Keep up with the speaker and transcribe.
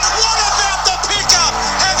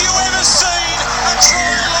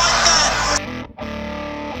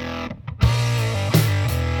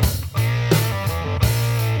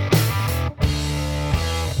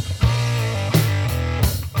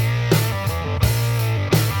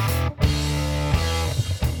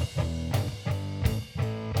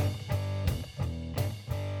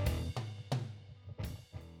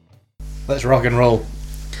Let's rock and roll.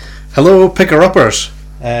 Hello, picker-uppers.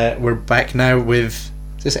 We're back now with...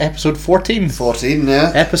 Is this episode 14? 14,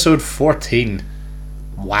 yeah. Episode 14.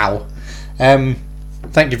 Wow.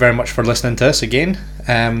 Thank you very much for listening to us again.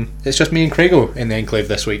 It's just me and Craigo in the Enclave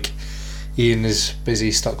this week. Ian is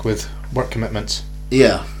busy, stuck with work commitments.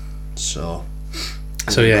 Yeah. So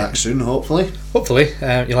yeah. Back soon, hopefully. Hopefully.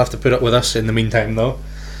 You'll have to put up with us in the meantime, though.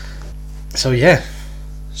 So yeah.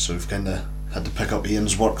 So we've kind of had to pick up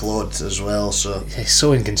Ian's workload as well, so... He's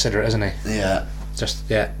so inconsiderate, isn't he? Yeah. Just,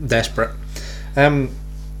 desperate.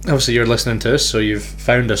 Obviously you're listening to us, so you've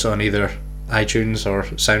found us on either iTunes or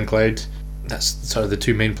SoundCloud. That's sort of the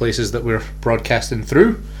two main places that we're broadcasting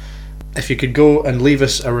through. If you could go and leave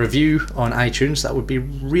us a review on iTunes, that would be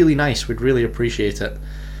really nice. We'd really appreciate it.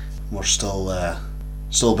 We're still a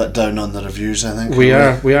bit down on the reviews, I think. We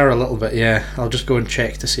are a little bit, yeah. I'll just go and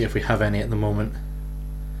check to see if we have any at the moment.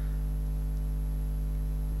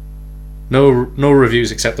 No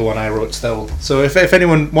reviews except the one I wrote still. So if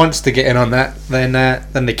anyone wants to get in on that, then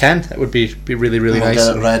they can. It would be really, really nice.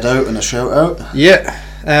 We'll get it read out and a shout out. Yeah.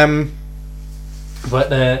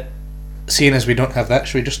 But seeing as we don't have that,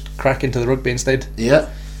 should we just crack into the rugby instead? Yeah.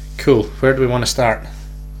 Cool. Where do we want to start?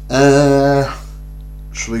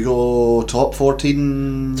 Should we go top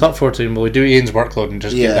 14? Top 14. Will we do Ian's workload and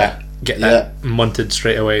just get that munted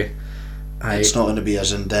straight away? It's not going to be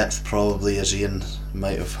as in depth probably as Ian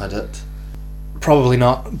might have had it. Probably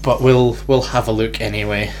not, but we'll have a look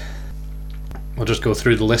anyway. We'll just go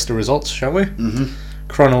through the list of results, shall we? Mm-hmm.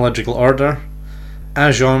 Chronological order.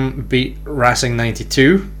 Ajon beat Racing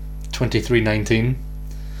 92, 23-19,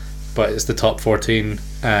 but it's the top 14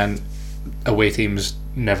 and away teams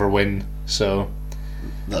never win, so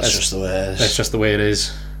that's just the way it is. That's just the way it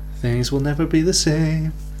is. Things will never be the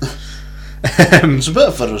same. It's a bit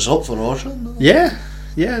of a result for Ajon. Yeah,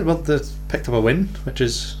 well, they picked up a win, which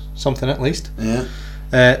is something at least. Yeah.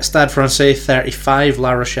 Stade Francais 35,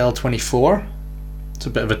 La Rochelle 24. It's a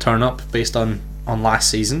bit of a turn up based on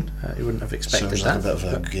last season. You wouldn't have expected Sounds that. Like a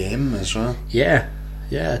bit of a game as well. Yeah,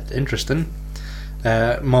 interesting.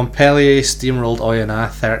 Montpellier steamrolled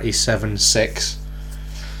Oyonnax 37-6.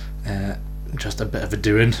 Just a bit of a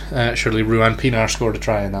doing. Surely Ruan Pinar scored a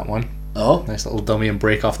try in that one. Oh, nice little dummy and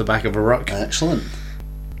break off the back of a ruck. Excellent.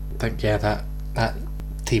 I think that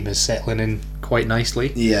team is settling in quite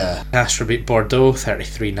nicely. Yeah. Castres beat Bordeaux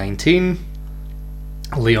 33-19.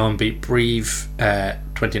 Lyon beat Brive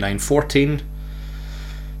 29-14.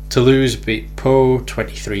 Toulouse beat Pau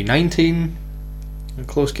 23-19. A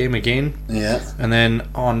close game again. Yeah. And then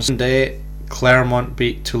on Sunday, Clermont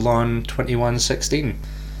beat Toulon 21-16.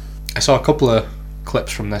 I saw a couple of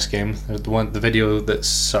clips from this game. The video that's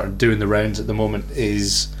sort of doing the rounds at the moment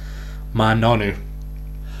is Ma Nonu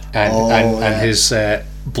and his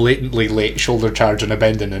blatantly late shoulder charge on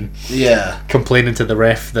Abendinen. Yeah. Complaining to the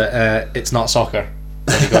ref that it's not soccer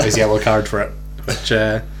when he got his yellow card for it. Which,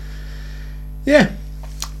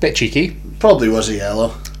 bit cheeky. Probably was a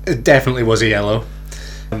yellow. It definitely was a yellow.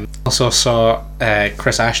 Also saw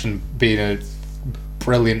Chris Ashton being a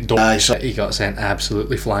brilliant dog. He got sent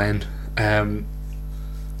absolutely flying.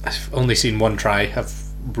 I've only seen one try. I've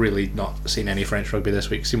really not seen any French rugby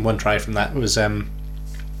this week. Seen one try from that. It was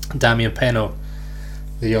Damien Penaud,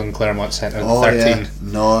 the young Clermont centre, 13. Yeah.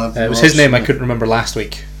 No, it was his name I couldn't remember last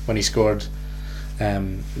week when he scored.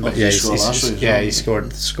 But he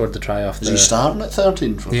scored the try off. Was he starting at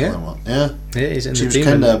 13 for Clermont? Yeah, he's in the team. He was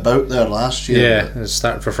kind of about there last year. Yeah, he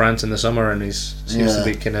started for France in the summer, and he seems to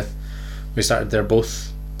be kind of. We started there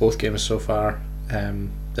both games so far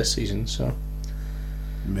this season, so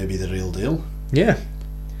maybe the real deal. Yeah.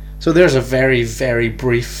 So there's a very, very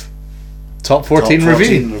brief top 14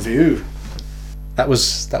 review. That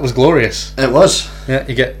was glorious. It was. Yeah,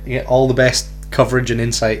 you get all the best coverage and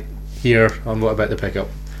insight here on What About the Pickup.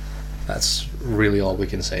 That's really all we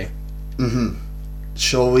can say. Mm-hmm.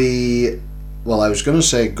 Shall we... Well, I was going to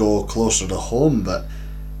say go closer to home, but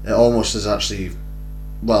it almost is actually...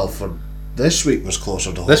 Well, for this week was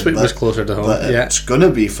closer to home. This week was closer to home, but it's going to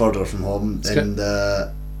be further from home in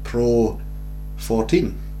the Pro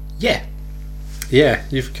 14. Yeah,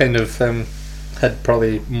 you've kind of had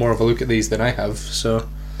probably more of a look at these than I have, so...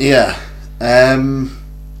 Yeah.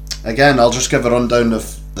 Again, I'll just give a rundown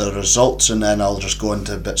of the results and then I'll just go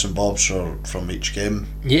into bits and bobs from each game.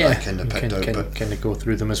 Yeah, I kind of picked out. Kind of go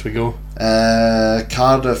through them as we go.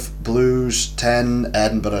 Cardiff Blues 10,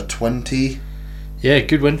 Edinburgh 20. Yeah,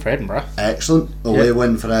 good win for Edinburgh. Excellent. Away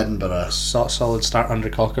win for Edinburgh. Solid start under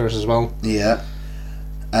Cockers as well. Yeah.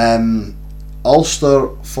 Ulster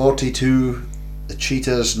 42, the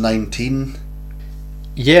Cheetahs 19.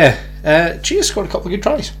 Yeah, Cheetahs scored a couple of good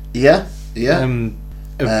tries. Yeah.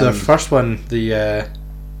 The first one, it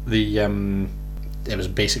was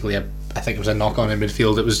basically I think it was a knock on in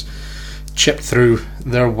midfield. It was chipped through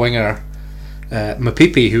their winger,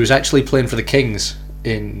 Mapipi, who was actually playing for the Kings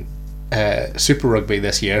in Super Rugby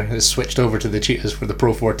this year, has switched over to the Cheetahs for the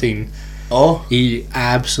Pro 14. Oh, he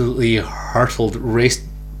absolutely hurtled, raced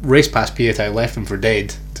past Piatai, left him for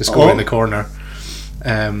dead to score in the corner.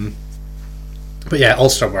 But yeah,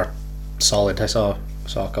 Ulster were solid. I saw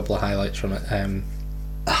a couple of highlights from it.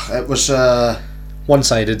 it was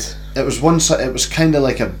one-sided. It was kind of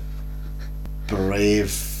like a brave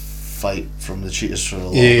fight from the Cheetahs for a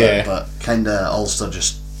little bit, but kind of Ulster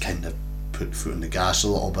just kind of put foot in the gas a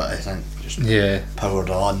little bit. I think just powered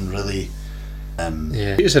on really.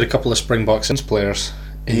 Cheetahs had a couple of Springbok players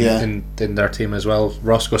in their team as well.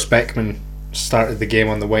 Roscoe Speckman started the game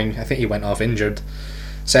on the wing. I think he went off injured.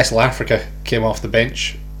 Cecil Africa came off the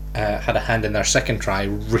bench, had a hand in their second try.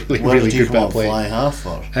 Really good bit of play. Fly half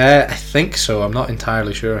or? I think so. I'm not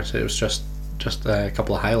entirely sure. So it was just a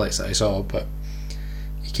couple of highlights that I saw, but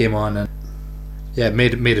he came on and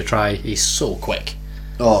made a try. He's so quick.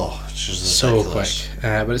 Oh, it's just so quick.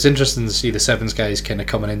 But it's interesting to see the sevens guys kind of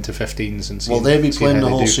coming into 15s and see. Will they be playing the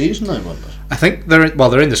whole season? I wonder. I think they're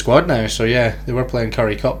in the squad now. So yeah, they were playing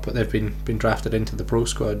Currie Cup, but they've been drafted into the pro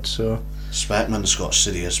squad. So Speckman's got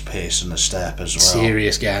serious pace in the step as well.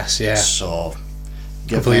 Serious gas, yeah. So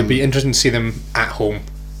hopefully it'll be interesting to see them at home.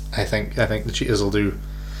 I think the Cheetahs will do.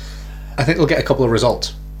 I think they'll get a couple of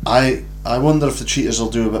results. I wonder if the Cheetahs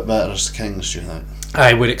will do a bit better as the Kings. Do you think?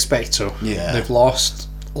 I would expect so. Yeah, they've lost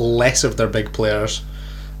less of their big players.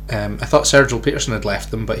 I thought Sergio Peterson had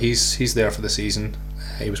left them, but he's there for the season.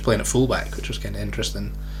 He was playing at fullback, which was kind of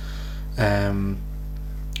interesting.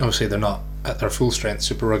 Obviously, they're not at their full strength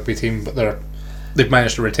Super Rugby team, but they've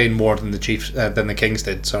managed to retain more than the Chiefs than the Kings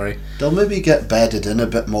did. Sorry, they'll maybe get bedded in a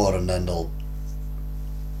bit more, and then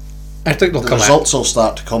I think the results will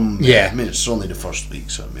start to come. Yeah, I mean it's only the first week,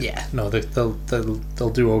 so they'll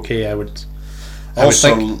do okay. I would.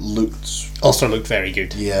 Ulster looked very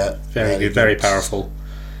good. Yeah, very good, very powerful.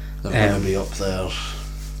 They're going to be up there.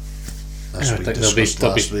 As we discussed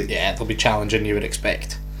last week. Yeah, they'll be challenging. You would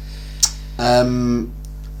expect.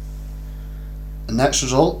 Next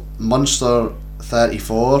result: Munster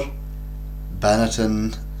 34,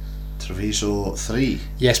 Benetton Treviso 3.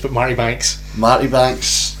 Yes, but Marty Banks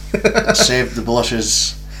saved the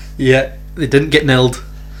blushes. Yeah, they didn't get nilled.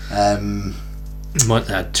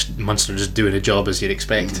 Munster just doing a job as you'd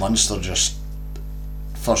expect. Munster just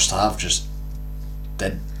first half just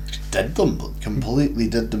did them, completely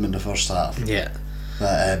did them in the first half. Yeah,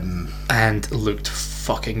 but, and looked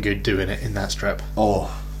fucking good doing it in that strip.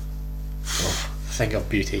 Oh. Think of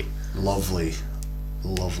beauty. Lovely.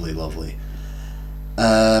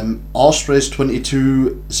 Ospreys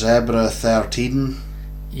 22, Zebra 13.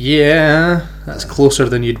 Yeah, that's closer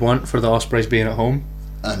than you'd want for the Ospreys being at home.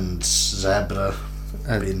 And Zebra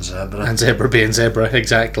being Zebra. And Zebra being Zebra,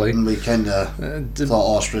 exactly. And we kind of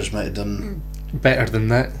thought Ospreys might have done better than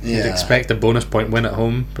that. Yeah. You'd expect a bonus point win at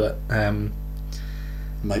home, but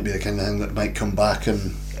might be the kind of thing that might come back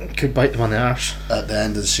and could bite them on the arse at the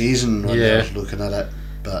end of the season when they're looking at it.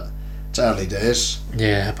 But it's early days.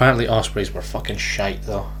 Yeah, apparently Ospreys were fucking shite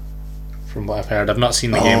though, from what I've heard. I've not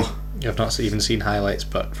seen the game. I've not even seen highlights,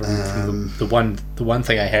 but from the one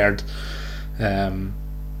thing I heard,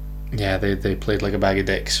 they played like a bag of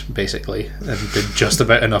dicks basically, and did just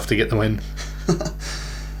about enough to get the win.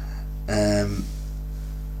 I'm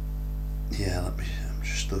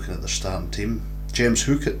just looking at the starting team. James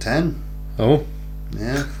Hook at 10. Oh,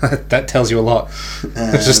 yeah, that tells you a lot.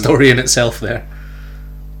 There's a story in itself there.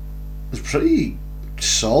 It's pretty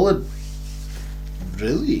solid,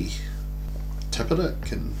 really.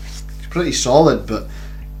 Tipuric and pretty solid, but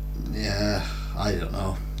yeah, I don't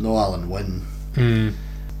know. No Alan Wynne.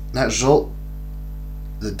 Next result: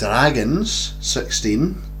 the Dragons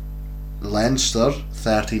 16, Leinster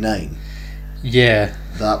 39. Yeah,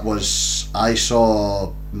 that was. I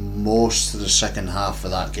saw most of the second half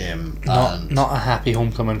of that game. Not a happy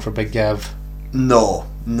homecoming for Big Gav. No.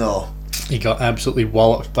 He got absolutely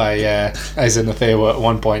walloped by Aizenafewa at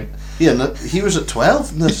one point. Yeah, he was at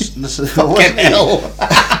 12. Fucking hell.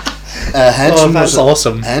 That's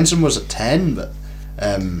awesome. Henson was at 10, but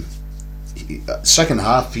second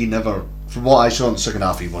half he never. From what I saw in the second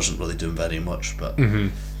half, he wasn't really doing very much. But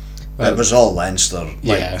it was all Leinster.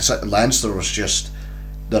 Leinster was just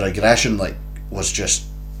their aggression. Was just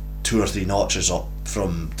 2 or 3 notches up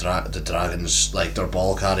from the Dragons. Like their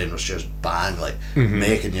ball carrying was just bang,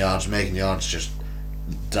 making yards. Just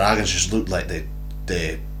Dragons just looked like they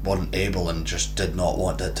they weren't able and just did not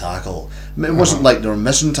want to tackle. I mean, it wasn't like they were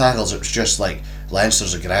missing tackles, it was just like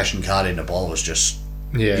Leinster's aggression carrying the ball was just,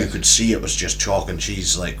 you could see it was just chalk and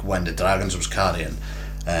cheese, like when the Dragons was carrying.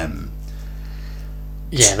 They're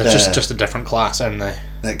just a different class, aren't they?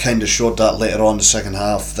 It kind of showed that later on the second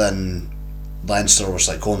half. Then Leinster was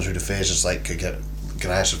like going through the phases, like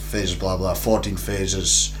aggressive phases, blah blah, 14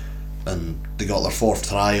 phases, and they got their fourth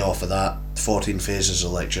try off of that. 14 phases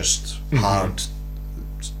of like just hard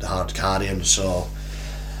carrying. So,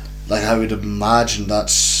 like, I would imagine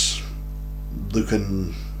that's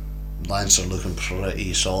Leinster looking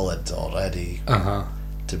pretty solid already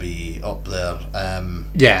to be up there.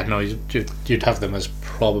 You'd have them as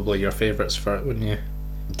probably your favourites for it, wouldn't you?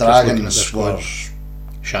 Dragons were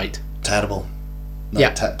shite. Terrible.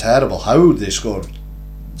 Terrible. How they scored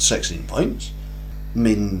 16 points. I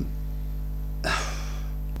mean,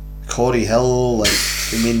 Corey Hill,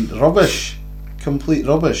 rubbish. Complete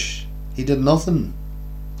rubbish. He did nothing.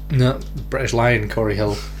 No, British Lion, Corey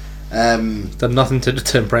Hill. Done nothing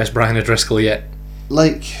to impress Brian O'Driscoll yet.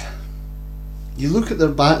 Like, you look at their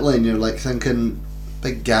backline, you're like thinking,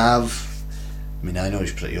 Big Gav. I mean, I know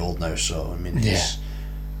he's pretty old now, so he's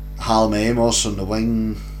Hallam Amos on the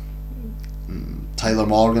wing, Tyler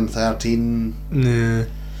Morgan 13. Nah.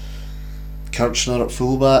 Kirchner at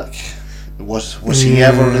fullback. Was he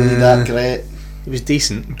ever really that great? He was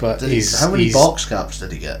decent, but how many box caps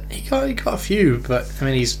did he get? He got a few, but I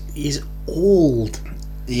mean he's old.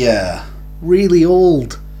 Yeah, really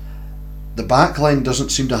old. The back line doesn't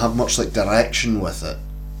seem to have much like direction with it.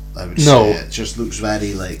 I would say it just looks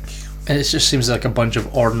very like. And it just seems like a bunch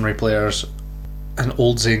of ordinary players, an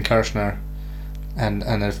old Zane Kirchner, and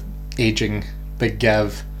a aging Big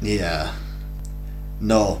Gav. Yeah.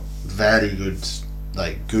 No, very good.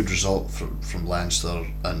 Like, good result from Leinster,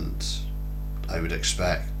 and I would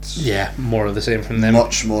expect more of the same from them.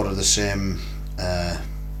 Much more of the same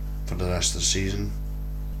for the rest of the season.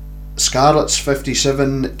 Scarlets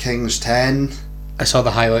 57, Kings 10. I saw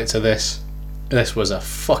the highlights of this. This was a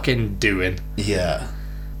fucking doing. Yeah.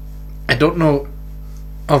 I don't know.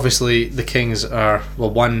 Obviously, the Kings are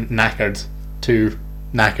 1 knackered, 2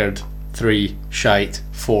 knackered, 3 shite,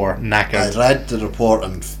 4 knackered. I read the report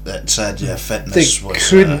and it said fitness they was.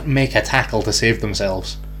 Couldn't make a tackle to save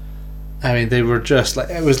themselves. I mean, they were just like,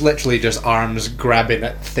 it was literally just arms grabbing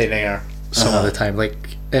at thin air some of the time. Like,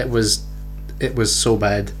 it was so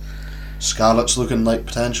bad. Scarlets looking like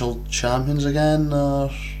potential champions again,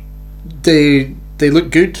 or they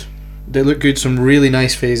look good. They look good. Some really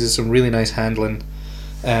nice phases, some really nice handling.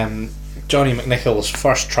 Johnny McNichol's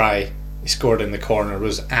first try he scored in the corner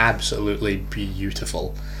was absolutely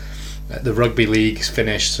beautiful. The rugby league's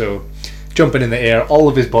finished, so jumping in the air, all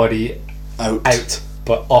of his body out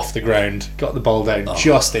but off the ground, got the ball down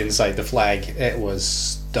just inside the flag. It was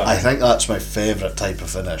stunning. I think that's my favourite type of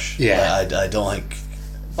finish. Yeah. I don't think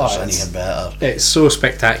there's anything better. It's so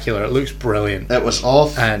spectacular. It looks brilliant. It was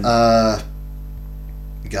off. And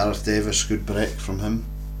Gareth Davis, good break from him.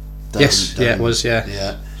 It was.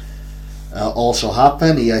 Yeah. Also,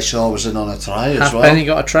 Halfpenny I saw was in on a try as well. Halfpenny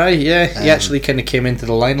got a try. Yeah, he actually kind of came into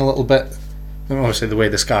the line a little bit. And obviously, the way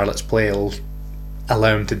the Scarlets play will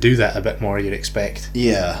allow him to do that a bit more. You'd expect.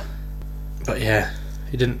 Yeah. But yeah,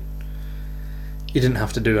 he didn't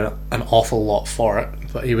have to do an awful lot for it.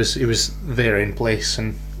 But he was there in place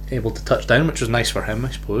and able to touch down, which was nice for him,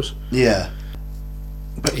 I suppose. Yeah.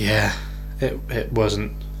 But yeah, it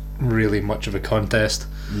wasn't really much of a contest.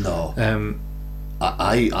 No.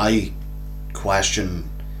 I question.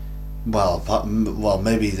 Well,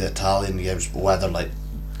 maybe the Italian games, whether like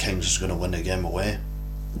Kings is going to win a game away.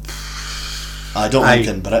 I don't think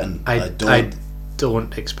in Britain. I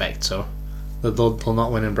don't expect so. They'll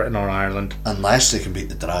not win in Britain or Ireland unless they can beat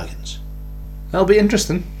the Dragons. That'll be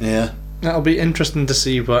interesting. Yeah, that'll be interesting to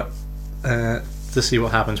see what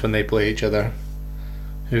happens when they play each other.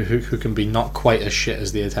 Who can be not quite as shit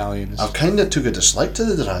as the Italians. I've kind of took a dislike to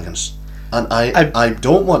the Dragons, and I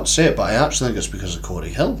don't want to say it, but I actually think it's because of Corey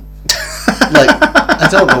Hill. Like, I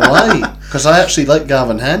don't know why, because I actually like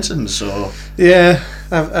Gavin Henson. So yeah,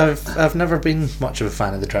 I've never been much of a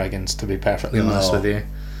fan of the Dragons, to be perfectly honest with you.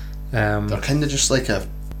 They're kind of just like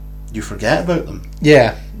you forget about them.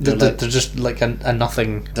 Yeah, they're just like a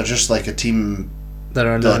nothing. They're just like a team.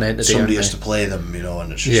 They're a non-entity. Somebody has to play them,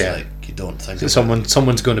 and it's just like you don't think.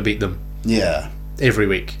 Someone's going to beat them. Yeah, every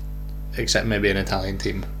week, except maybe an Italian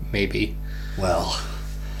team, maybe. Well,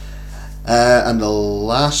 and the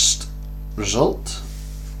last result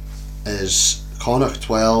is Connacht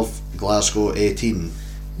 12, Glasgow 18.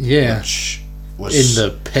 Yeah, which was in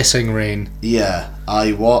the pissing rain. Yeah,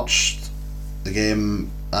 I watched the game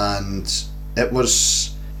and it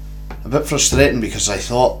was a bit frustrating because I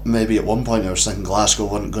thought maybe at one point I was thinking Glasgow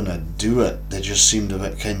weren't going to do it. They just seemed a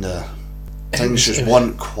bit kind of... Things just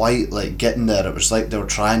weren't quite like getting there. It was like they were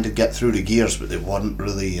trying to get through the gears, but they weren't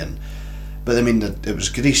really. But I mean, it was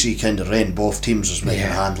greasy kind of rain. Both teams was making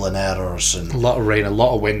handling errors and a lot of rain, a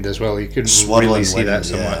lot of wind as well. You couldn't really see that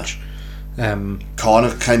so much.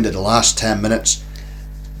 Connacht kind of the last 10 minutes.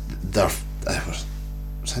 I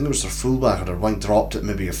think it was their fullback or their wing dropped it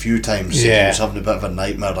maybe a few times. Yeah, he was having a bit of a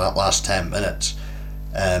nightmare that last 10 minutes.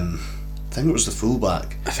 I think it was the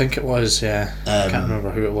fullback. I think it was. Yeah, I can't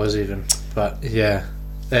remember who it was even. But yeah,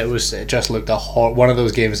 it just looked one of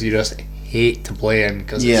those games you just hate to play in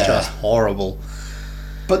because it's just horrible.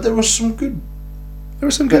 But there was some good. There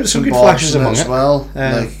were some good flashes among it as well.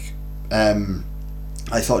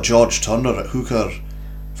 I thought George Turner at hooker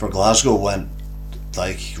for Glasgow went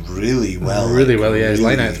like really well. Really well, yeah. His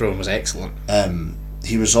line-out throw was excellent.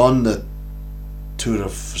 He was on the Tour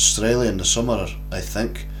of Australia in the summer, I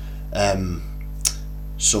think.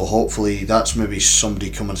 So hopefully that's maybe somebody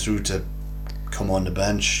coming through to come on the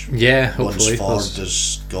bench. Yeah, hopefully. Once Ford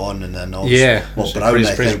is gone, and then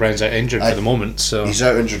Fraser Brown's out injured for the moment, so he's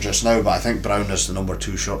out injured just now. But I think Brown is the number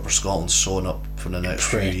 2 shot for Scotland, sewn up for the next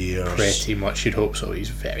few years. Pretty much, you'd hope so. He's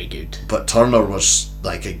very good. But Turner was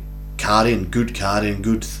like a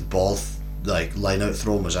good ball, like line out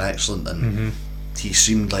throw was excellent, and he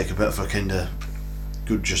seemed like a bit of a kind of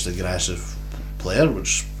good, just aggressive player,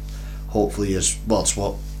 which hopefully is it's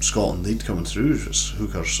what Scotland need coming through is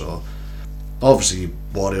hooker. So obviously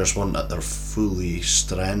Warriors weren't at their full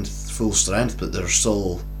strength, but they're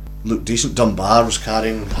still look decent. Dunbar was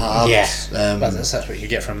carrying hard. Yeah, that's what you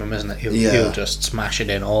get from him, isn't it? He'll just smash it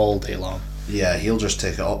in all day long. Yeah, he'll just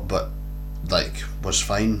take it up, but was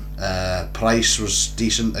fine. Price was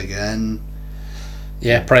decent again.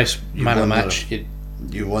 Yeah, Price man of the match.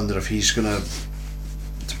 You wonder if he's gonna,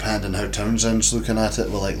 depending how Townsend's looking at it,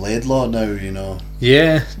 with Laidlaw now,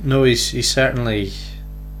 Yeah, no, he's certainly.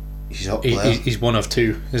 He's up there. He's one of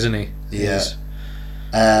two, isn't he? Yeah.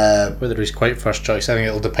 Whether he's quite first choice, I think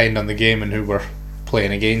it'll depend on the game and who we're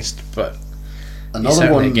playing against. But he's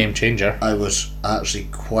certainly a game changer. I was actually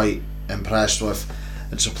quite impressed with.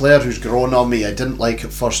 It's a player who's grown on me. I didn't like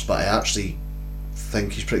at first, but I actually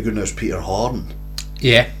think he's pretty good now. It's Peter Horn.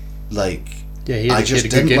 Yeah. I just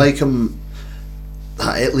didn't like him.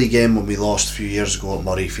 That Italy game when we lost a few years ago at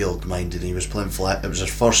Murrayfield, mind, and he was playing fly. It was his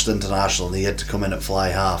first international, and he had to come in at fly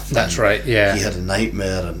half. That's right. Yeah. He had a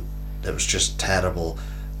nightmare, and it was just terrible.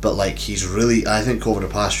 But he's really, I think over the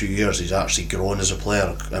past few years, he's actually grown as a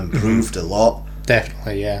player, improved a lot.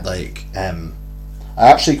 Definitely, yeah. I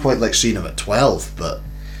actually quite like seeing him at 12, but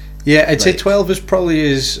yeah, I'd say 12 is probably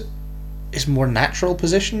his more natural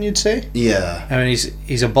position. You'd say. Yeah. I mean,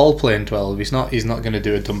 he's a ball playing 12. He's not going to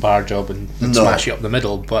do a Dunbar job and smash you up the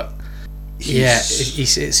middle. But he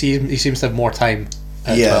seems to have more time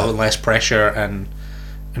at 12 and less pressure and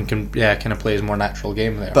can kind of play his more natural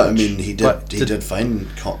game there. But I mean, he did fine.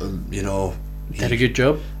 Did a good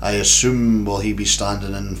job. I assume will he be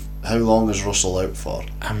standing in? How long is Russell out for?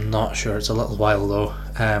 I'm not sure. It's a little while though.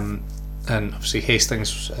 And obviously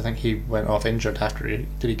Hastings, I think he went off injured after did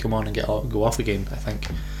he come on and go off again, I think.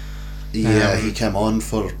 Yeah, he came on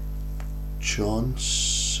for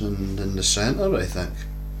Johnson in the centre, I think.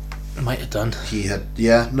 Might have done. He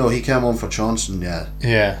came on for Johnson, yeah.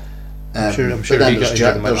 Yeah. I'm sure he got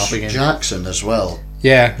injured and went off again. Jackson as well.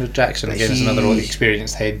 Yeah, there's Jackson again. Is another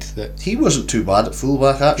experienced head that he wasn't too bad at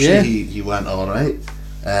fullback actually. Yeah. He went alright.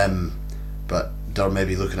 But they're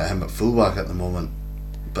maybe looking at him at fullback at the moment.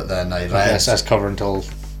 But then I read that's cover until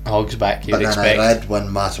Hogg's back. But then I read when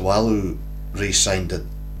Matawalu re-signed that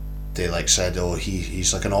they said,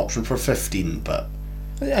 he's like an option for 15. But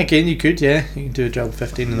again, you could you can do a job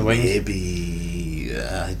 15 in the wing. Maybe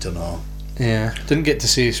I don't know. Yeah, didn't get to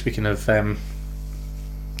see. Speaking of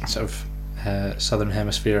sort of Southern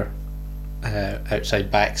Hemisphere outside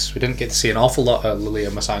backs, we didn't get to see an awful lot of Lilia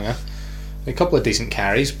Masanga. A couple of decent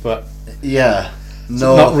carries, but yeah,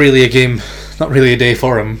 no, not really a game, not really a day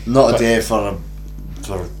for him. Not a day for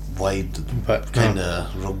wide kind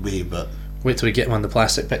of rugby. But wait till we get him on the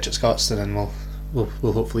plastic pitch at Scotstoun, and we'll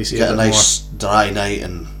hopefully see get a nice dry night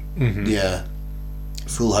and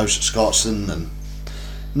full house at Scotstoun and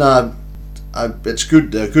it's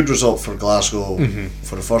good. A good result for Glasgow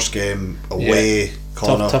for the first game away. Yeah.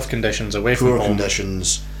 Tough conditions away from home. Poor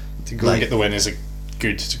conditions. To go and get the win is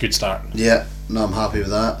it's a good start. Yeah, no, I'm happy with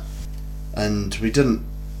that. And we didn't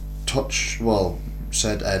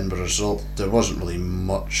said Edinburgh result. There wasn't really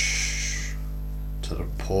much to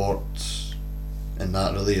report in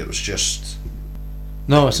that really. It was just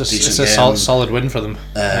it's a solid win for them.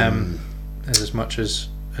 as much as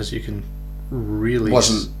you can really.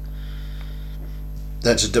 Wasn't.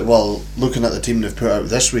 Looking at the team they've put out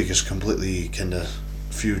this week is completely kind of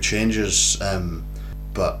few changes,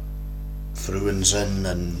 but Fruin's in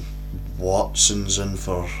and Watson's in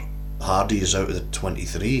for Hardy is out of the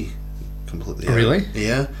 23 completely. Really?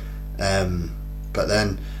 Yeah. But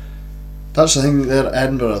then that's the thing there,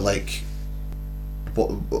 Edinburgh, like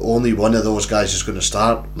only one of those guys is going to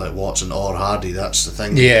start, like Watson or Hardy. That's the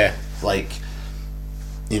thing. Yeah. Like,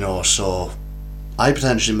 so I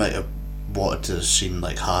potentially might have wanted to have seen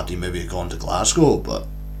like Hardy maybe gone to Glasgow, but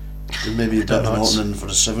maybe a bit of an opening for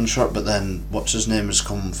the 7 shirt. But then what's his name has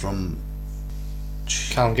come from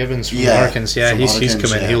Callum Gibbons from Hurricanes. Yeah, he's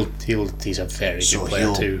come in. Yeah. He's a very good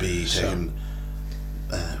player too. Be taking,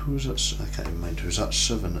 who's that? I can't even mind. Who's that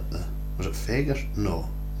 7 at the? Was it Fager? No,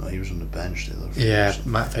 he was on the bench the other. Yeah,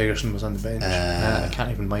 Matt Fagerson was on the bench. I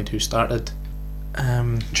can't even mind who started.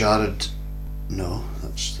 Jared. No,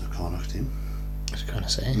 that's the Connacht team. I was going to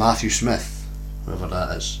say Matthew Smith, whoever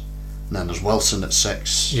that is. And then there's Wilson at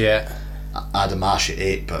 6. Yeah. Adam Ash at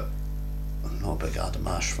 8, but I'm not a big Adam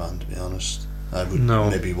Ash fan, to be honest. I would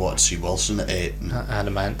maybe want to see Wilson at 8.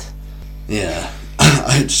 Adamant. Yeah.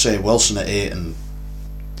 I'd say Wilson at 8 and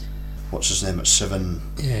what's his name at 7.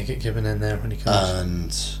 Yeah, get Gibbon in there when he comes.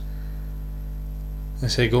 And I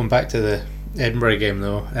say, going back to the Edinburgh game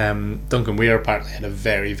though, Duncan Weir apparently had a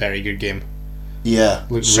very, very good game. Yeah.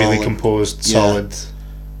 Looked solid, really composed, solid.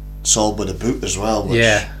 Solid with a boot as well. Which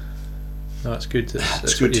yeah. No, it's good.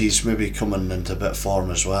 It's good he's maybe coming into a bit of form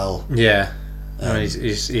as well. Yeah.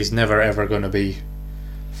 He's never ever going to be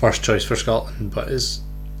first choice for Scotland, but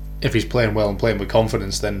if he's playing well and playing with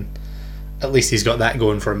confidence, then at least he's got that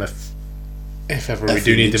going for him if ever we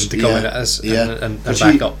do need him to come in at us and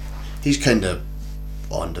back up. He's kind of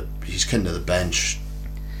the bench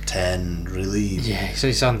 10 really. Yeah, so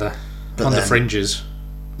he's on the fringes.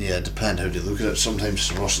 Yeah, depend how they look at it.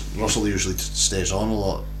 Sometimes Russell usually stays on a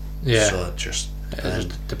lot. Yeah. So it just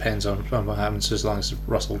depends on what happens, as long as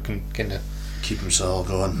Russell can kind of keep himself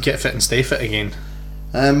going, get fit and stay fit again.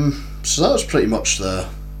 So that was pretty much the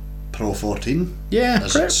Pro 14. Yeah,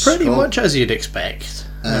 pretty much as you'd expect.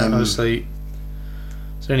 Obviously,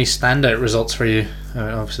 is there any standout results for you?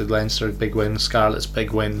 Obviously Leinster big win, Scarlets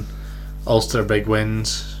big win, Ulster big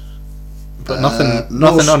wins, but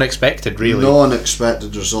nothing unexpected really. No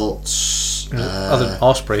unexpected results. Other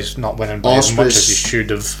Ospreys not winning by as much as he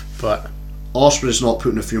should have, but Ospreys not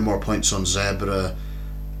putting a few more points on Zebra,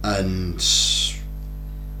 and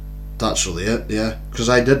that's really it. Yeah, because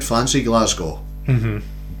I did fancy Glasgow to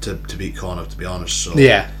beat Connacht, to be honest. So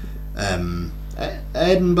yeah,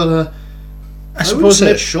 Edinburgh. I suppose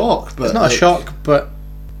it's a shock, but it's not a shock. But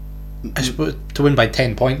I suppose to win by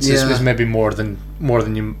 10 points is maybe more than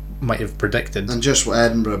you might have predicted. And just what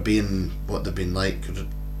Edinburgh being what they've been like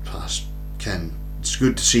past Ken, it's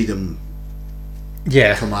good to see them.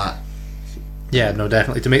 Yeah. Come at. Yeah, no,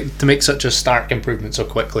 definitely to make such a stark improvement so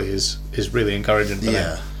quickly is really encouraging for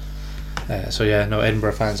them. So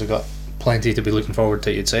Edinburgh fans have got plenty to be looking forward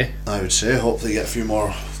to. You'd say. I would say. Hopefully, get a few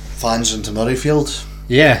more fans into Murrayfield.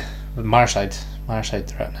 Yeah, Marshide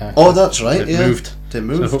they're at now. Oh, that's right. They moved. They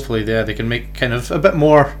moved. So hopefully, they can make kind of a bit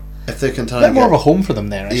more. If they can a bit more of a home for them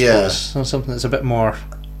there, I suppose. So something that's a bit more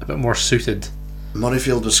suited.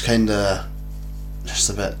 Murrayfield was kind of just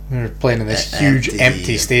a bit. We were playing in this huge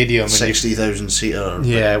empty stadium, 60,000 seater.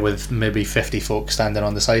 Yeah, with maybe 50 folk standing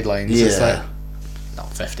on the sidelines. Yeah. It's like,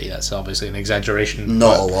 not 50. That's obviously an exaggeration.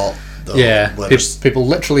 Not a lot, though. Yeah, people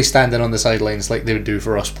literally standing on the sidelines like they would do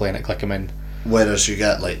for us playing at Clickaman. Whereas you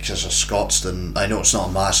get like just a Scotstoun, I know it's not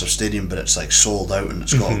a massive stadium, but it's like sold out and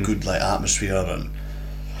it's got a good like atmosphere and.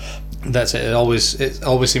 That's it. It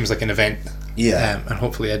always seems like an event. Yeah. And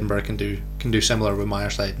hopefully Edinburgh can do similar with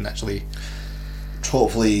Myerside and actually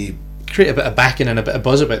hopefully create a bit of backing and a bit of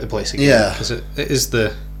buzz about the place again. Yeah. Because it is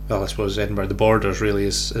I suppose Edinburgh, the Borders really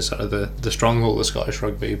is sort of the stronghold of Scottish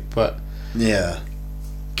rugby, but yeah,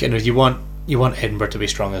 kind of you want Edinburgh to be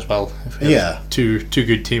strong as well. If two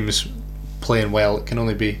good teams playing well, it can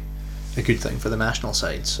only be a good thing for the national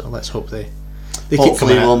side. So let's hope they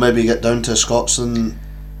hopefully we'll maybe get down to Scotland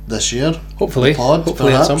this year. Hopefully perhaps.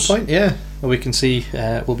 At some point, yeah. Well, we can see.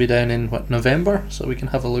 We'll be down in November, so we can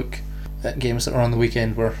have a look at games that are on the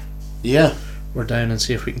weekend. We're down and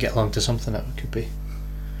see if we can get along to something that could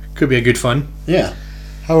be a good fun. Yeah.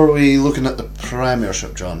 How are we looking at the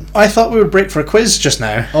Premiership, John? I thought we would break for a quiz just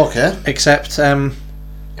now. Okay. Except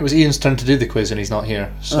it was Ian's turn to do the quiz and he's not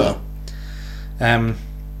here, so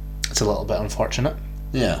it's a little bit unfortunate.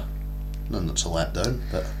 Yeah. And it's a letdown,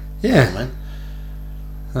 but yeah.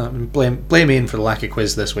 Blame Ian for the lack of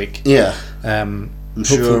quiz this week. Yeah. I'm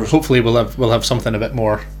sure. Hopefully, we'll have something a bit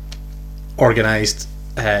more organised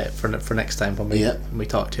for next time when we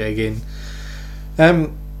talk to you again.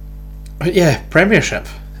 But yeah, Premiership.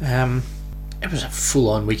 It was a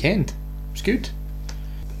full-on weekend. It was good.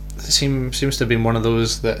 It seems to have been one of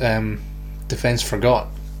those that defence forgot.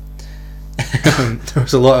 There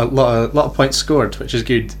was a lot of points scored, which is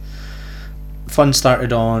good. Fun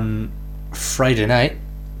started on Friday night.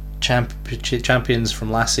 Champions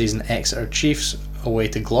from last season, Exeter Chiefs, away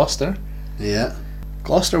to Gloucester. Yeah.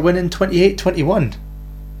 Gloucester winning 28-21.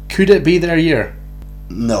 Could it be their year?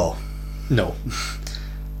 No.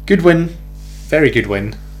 Good win. Very good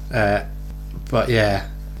win. But yeah,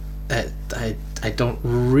 I don't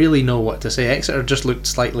really know what to say. Exeter just looked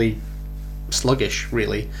slightly sluggish,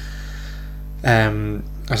 really.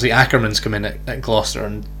 Obviously Ackerman's come in at Gloucester,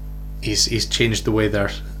 and he's changed the way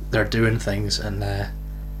they're doing things, and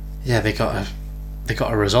they got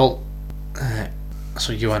a result.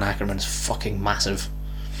 So Johan Ackerman's fucking massive.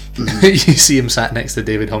 Mm-hmm. You see him sat next to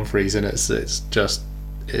David Humphreys, and it's just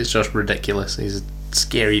ridiculous. He's a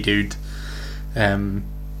scary dude.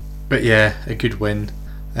 But yeah, a good win.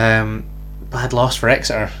 Bad loss for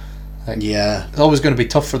Exeter. It's always going to be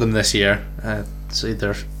tough for them this year. So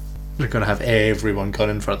they're going to have everyone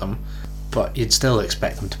gunning for them, but you'd still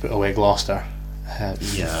expect them to put away Gloucester.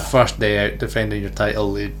 First day out defending your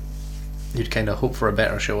title, you'd kind of hope for a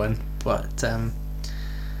better showing, but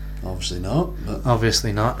obviously not.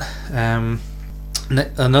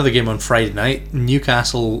 Another game on Friday night.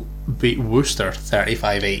 Newcastle beat Worcester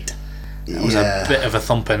 35-8. That was a bit of a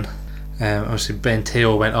thumping. Obviously Ben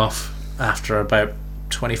Teo went off after about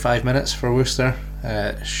 25 minutes for Worcester,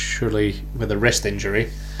 surely with a wrist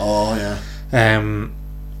injury. Oh yeah. And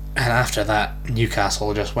after that,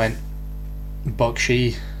 Newcastle just went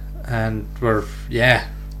buck-shee and were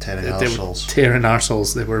tearing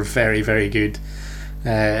arseholes. They were very, very good.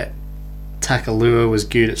 Takalua was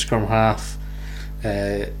good at scrum half.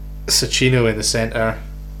 Sacchino in the centre.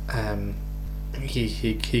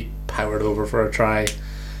 He powered over for a try.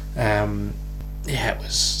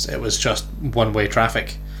 It was just one-way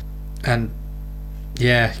traffic, and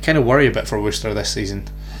kind of worry a bit for Worcester this season.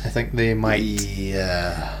 I think they might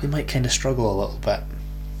kind of struggle a little bit,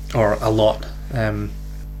 or a lot. I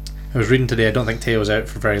was reading today, I don't think Teo's out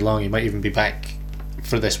for very long. He might even be back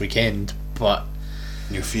for this weekend, but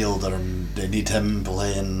you feel they need him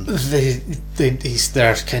playing. He's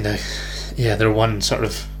their kind of they're one sort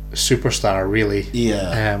of superstar, really.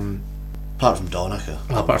 Apart from Donica.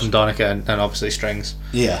 And obviously Strings.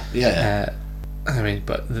 I mean,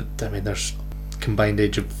 there's combined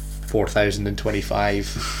age of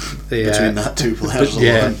 4,025 between that two players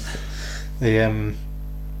alone.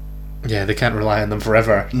 They can't rely on them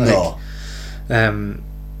forever. No.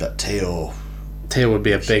 But Teo would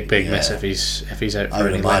be a big miss if he's out for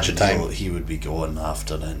any length of time. He would be going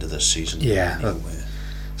after the end of this season.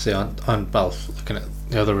 See, looking at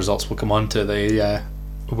the other results we'll come on to,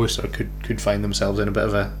 Worcester could find themselves in a bit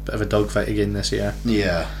of a dogfight again this year.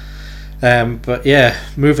 But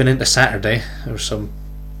moving into Saturday, there was some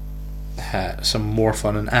more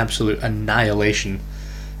fun and absolute annihilation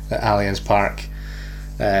at Allianz Park.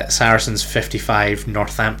 Saracens 55,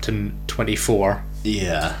 Northampton 24.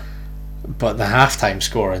 But the halftime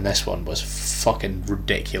score in this one was fucking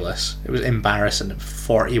ridiculous. It was embarrassing.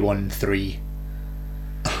 41-3.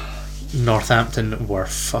 Northampton were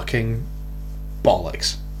fucking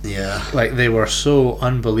bollocks. They were so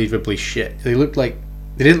unbelievably shit. They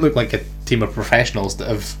didn't look like a team of professionals that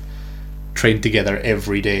have trained together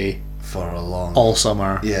every day for all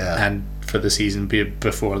summer and for the season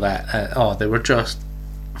before that. They were just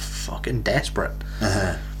fucking desperate.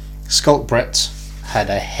 Schalk Brits had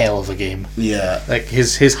a hell of a game.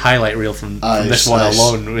 His highlight reel from this one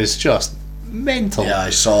alone was just mental. I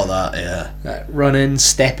saw that. Running,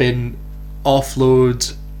 stepping,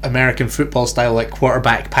 offloads, American football style, like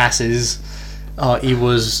quarterback passes. He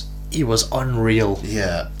was unreal.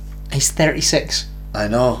 He's 36. I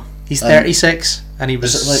know. He's 36, and he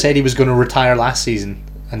said he was going to retire last season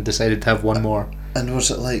and decided to have one more. And was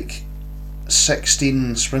it like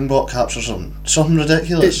 16 Springbok caps or something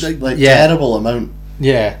ridiculous? Terrible amount.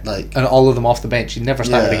 And all of them off the bench. He never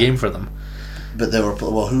started a game for them. But they were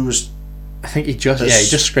who was? I think he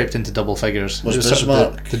just scraped into double figures. Was Bismarck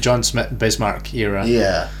sort of the John Smith Bismarck era?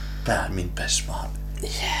 But I mean Bismarck.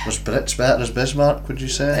 Was Brits better as Bismarck? Would you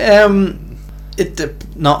say?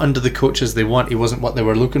 Not under the coaches they want. He wasn't what they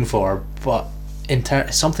were looking for, but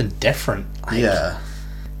something different.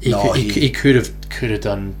 He could have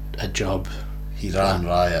done a job. He ran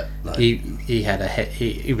riot. He had a hit.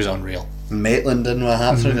 He was unreal. Maitland in with a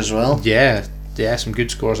hat trick as well. Yeah, some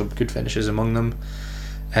good scores, some good finishes among them.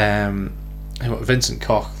 Vincent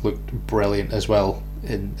Koch looked brilliant as well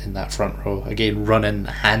in that front row. Again, running,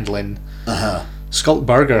 handling.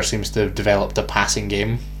 Skulkberger seems to have developed a passing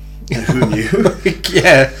game. Who knew?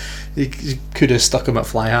 Yeah, he could have stuck him at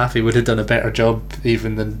fly half. He would have done a better job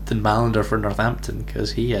even than Malander for Northampton,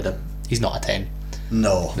 because he's not a 10.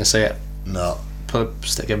 No. I say it. No.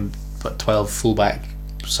 Stick him 12 fullback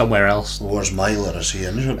somewhere else. Where's Myler? Is he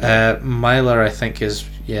injured? Myler, I think he's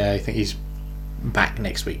back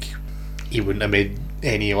next week. He wouldn't have made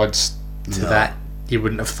any odds to that. You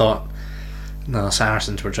wouldn't have thought. No,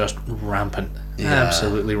 Saracens were just rampant. Yeah.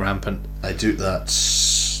 Absolutely rampant. I doubt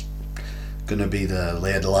that's going to be the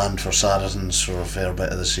lay of the land for Saracens for a fair bit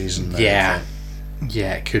of the season. Yeah,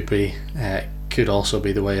 it could be. It could also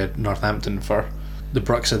be the way of Northampton for the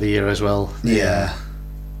Brucks of the year as well.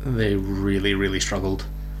 They really, really struggled.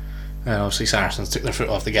 Obviously Saracens took their foot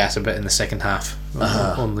off the gas a bit in the second half.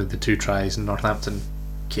 Only the 2 tries, and Northampton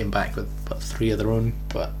came back with 3 of their own,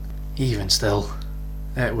 but even still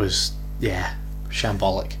it was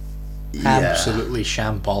shambolic. Absolutely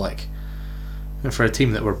shambolic. And for a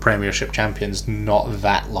team that were Premiership champions not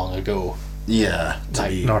that long ago,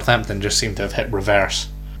 Northampton just seemed to have hit reverse,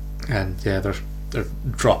 and they're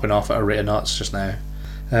dropping off at a rate of knots just now.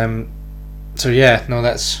 That's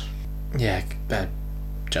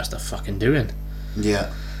just a fucking doing.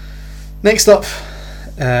 Yeah. Next up,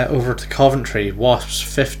 over to Coventry. Wasps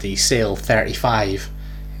 50, Sale 35.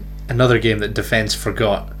 Another game that defence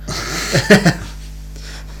forgot.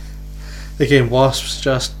 Again, Wasps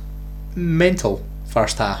just mental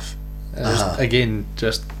first half. Again,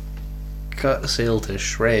 just cut Sale to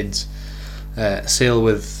shreds. Sale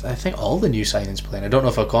with, I think, all the new signings playing. I don't know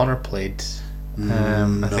if O'Connor played.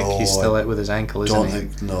 I think he's still out with his ankle,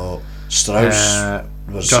 isn't he? No. Strauss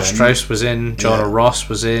Josh Strauss was in. John O'Ross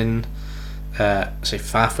was in.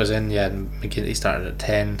 Faf was in. Yeah, and McGinty started at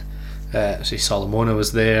 10. Solomona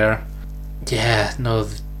was there. Yeah, no,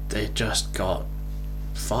 they just got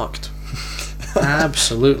fucked.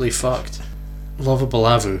 Absolutely fucked.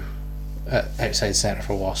 Lovabolavu outside centre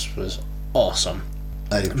for Wasps was awesome.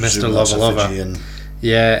 Mr. Lovalova.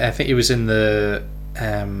 Yeah, I think he was in the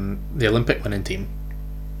Olympic winning team.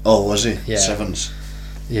 Oh, was he? Yeah. Sevens.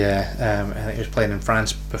 Yeah, I think he was playing in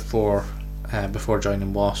France before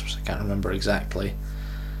joining Wasps. I can't remember exactly.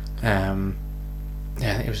 I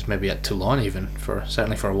think he was maybe at Toulon even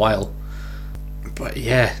certainly for a while. But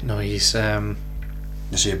he's.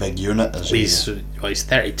 Is he a big unit? He's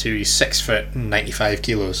 32. He's 6 foot, 95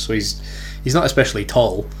 kilos. So he's not especially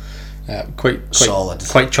tall. Quite solid,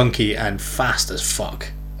 quite chunky and fast as fuck.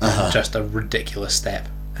 Just a ridiculous step.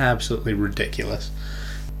 Absolutely ridiculous.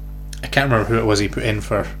 I can't remember who it was he put in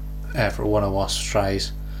for one of Wasp's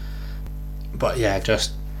tries. But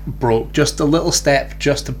just broke just a little step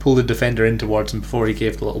just to pull the defender in towards him before he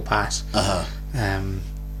gave the little pass. I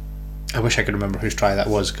wish I could remember whose try that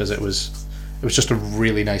was, because it was just a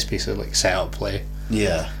really nice piece of set up play.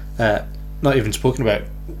 Yeah. Not even spoken about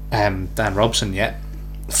Dan Robson yet.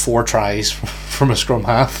 4 tries from a scrum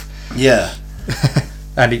half. Yeah.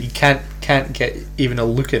 And he can't get even a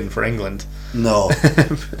look in for England. No.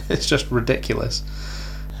 It's just ridiculous.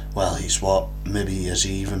 Well, he's maybe is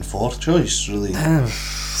he even 4th choice, really?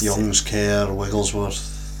 Young's Kerr,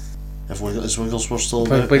 Wigglesworth. Is Wigglesworth still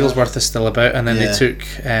about? Wigglesworth is still about, and then they took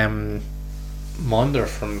Maunder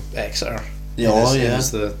from Exeter.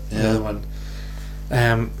 Is the other one.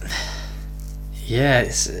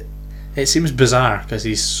 It seems bizarre because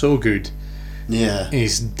he's so good. Yeah,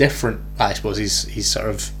 he's different. I suppose he's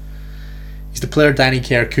the player Danny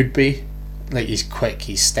Kerr could be. Like, he's quick,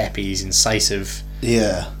 he's steppy, he's incisive.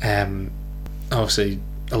 Yeah. Obviously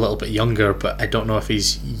a little bit younger, but I don't know if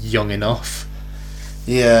he's young enough.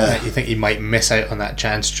 Yeah. You think he might miss out on that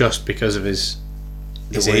chance just because of his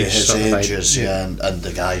age is, and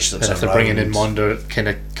the guys that's around. If they're bringing in Maunder, kind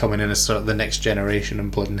of coming in as sort of the next generation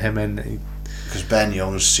and blooding him in. Because Ben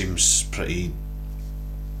Youngs seems pretty.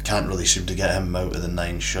 Can't really seem to get him out of the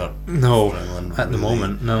 9 shirt. No, at the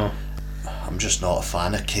moment, no. I'm just not a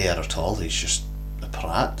fan of Kerr at all. He's just a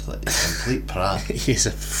prat, like a complete prat. He's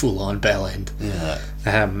a full-on bell end. Yeah.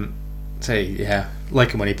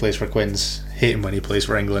 Like him when he plays for Quins, hate him when he plays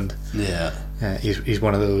for England. Yeah. He's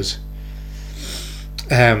one of those.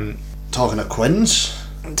 Talking of Quins.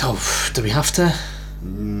 Do we have to?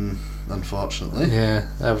 Unfortunately. Yeah,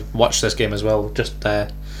 I've watched this game as well. We just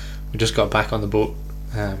got back on the boat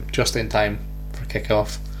just in time for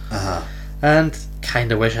kick-off. And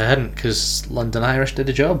kind of wish I hadn't, because London Irish did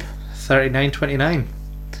a job. 39-29.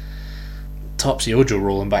 Topsy Ojo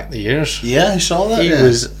rolling back the years. Yeah, I saw that.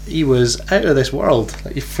 He was out of this world.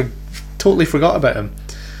 Like, totally forgot about him.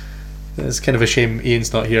 It's kind of a shame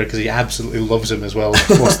Ian's not here because he absolutely loves him as well.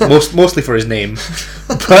 Mostly for his name,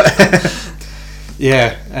 but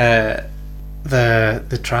yeah,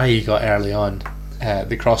 the try he got early on,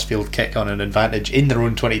 the crossfield kick on an advantage in their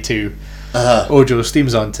own 22. Ojo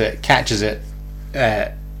steams onto it, catches it,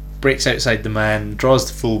 breaks outside the man,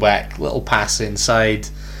 draws the fullback, little pass inside.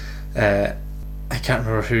 I can't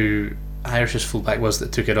remember who Irish's fullback was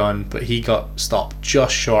that took it on, but he got stopped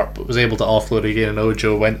just short, but was able to offload again, and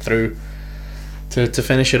Ojo went through to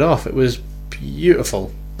finish it off. It was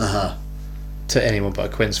beautiful to anyone but a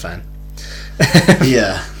Quins fan.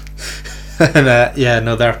 Yeah. And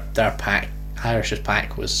their pack, Irish's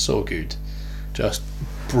pack, was so good, just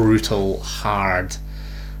brutal, hard.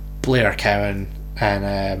 Blair Cowan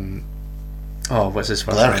and what's his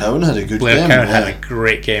first Blair name? Cowan had a good Blair game. Cowan had a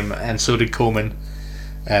great game, and so did Coleman,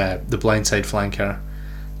 the blindside flanker,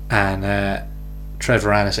 and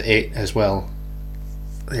Trevor Annis at 8 as well.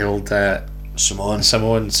 The old Samoan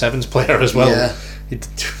Sevens player as well. Yeah.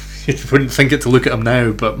 You wouldn't think it to look at him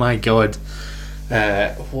now, but my God,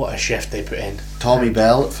 what a shift they put in. Tommy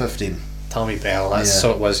Bell at 15. Tommy Bell,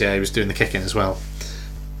 so it was. Yeah, he was doing the kicking as well.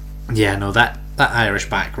 Yeah, no, that Irish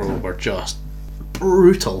back row were just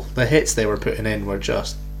brutal. The hits they were putting in were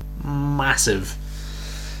just massive.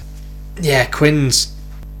 Yeah, Quins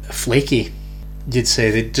flaky, you'd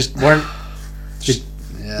say. They just weren't.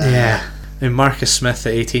 Yeah. I mean, Marcus Smith,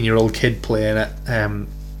 the 18-year-old kid playing at 10,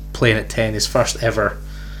 his first ever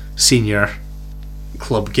senior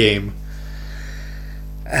club game,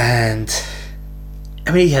 and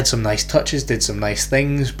I mean, he had some nice touches, did some nice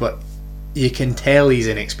things, but you can tell he's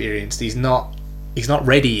inexperienced. He's not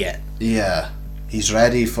ready yet. Yeah, he's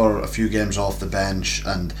ready for a few games off the bench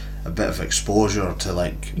and a bit of exposure to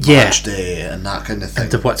match day and that kind of thing,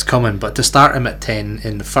 and to what's coming. But to start him at 10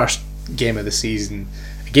 in the first game of the season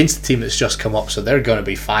against a team that's just come up, so they're going to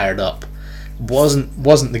be fired up,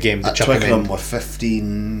 wasn't the game to chuck him in. Twickenham were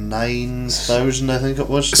 59,000, I think it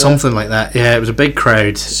was. Something like that. Yeah, it was a big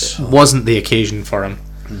crowd. So, wasn't the occasion for him.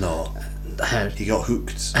 No. He got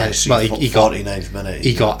hooked. He 49th minute.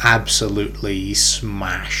 He got absolutely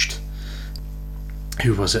smashed.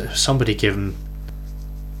 Who was it? Somebody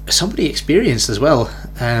experienced as well.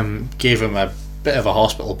 Gave him a bit of a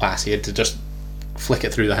hospital pass. He had to just flick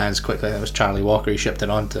it through the hands quickly. That was Charlie Walker. He shipped it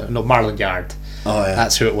on to Marlon Yard. Oh yeah,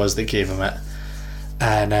 that's who it was that gave him it.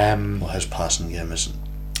 And his passing game isn't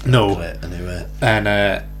great anyway. And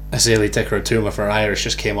Azali Tikaratuma for Irish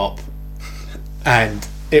just came up, and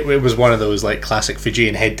it was one of those classic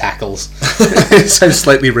Fijian head tackles. It sounds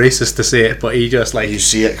slightly racist to say it, but he just you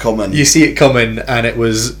see it coming. And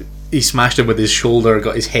he smashed him with his shoulder,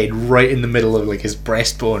 got his head right in the middle of his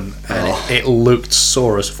breastbone, and it looked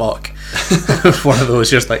sore as fuck. One of those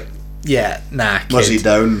just kid. Was he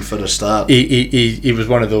down for the start? He was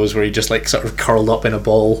one of those where he just sort of curled up in a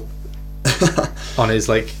ball on his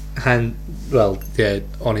hand,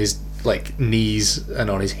 on his knees and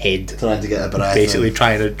on his head, trying to get a breath. Basically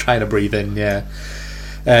trying to breathe in. Yeah.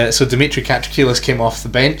 So Dimitri Katrakilis came off the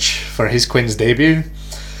bench for his Quins debut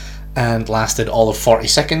and lasted all of 40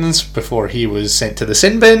 seconds before he was sent to the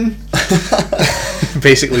sin bin.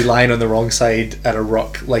 Basically lying on the wrong side at a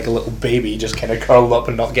ruck like a little baby, just kind of curled up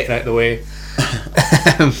and not getting out of the way.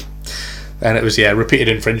 And it was repeated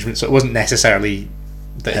infringement, so it wasn't necessarily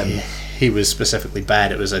that he was specifically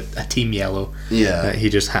bad. It was a team yellow. Yeah, he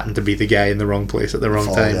just happened to be the guy in the wrong place at the wrong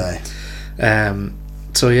time. Guy.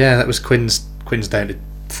 So that was Quins down to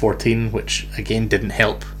 14, which again didn't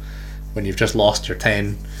help when you've just lost your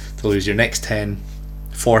 10 to lose your next 10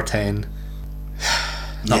 for 10.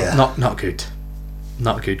 Not good.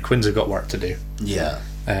 Not good. Quins have got work to do. Yeah.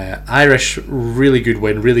 Irish, really good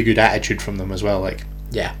win, really good attitude from them as well.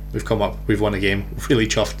 We've come up, we've won a game, really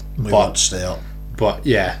chuffed. We want to stay up. But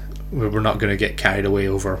we're not going to get carried away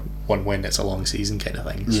over one win. It's a long season kind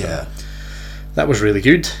of thing. So that was really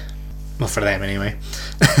good. Well, for them anyway.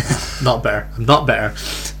 Not better. I'm not better.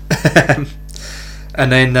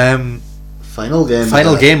 And then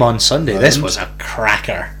final game on Sunday. This was a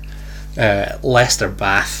cracker. Leicester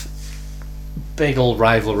Bath, big old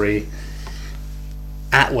rivalry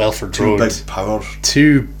at Welford Road.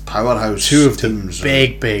 Two powerhouse. Two of teams,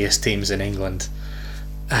 the biggest teams in England.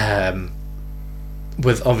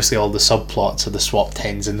 With obviously all the subplots of the swap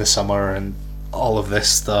 10s in the summer and all of this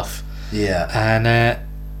stuff. Yeah. And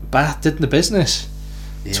Bath did the business.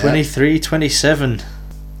 23-27.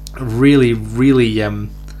 Really, really,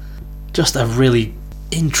 just a really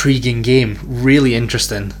intriguing game. Really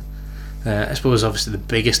interesting. I suppose obviously the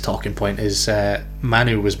biggest talking point is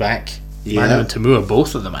Manu was back. Manu and Tamua,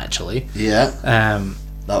 both of them actually. Yeah.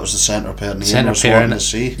 That was the centre pair. And Centre was pair wanting in to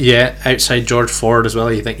see. Yeah, outside George Ford as well.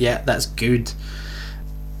 You think, yeah, that's good.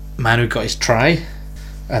 Manu got his try,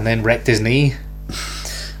 and then wrecked his knee.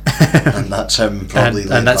 And that's him probably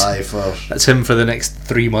by for. That's him for the next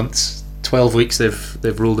 3 months. 12 weeks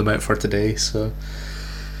they've ruled him out for today. So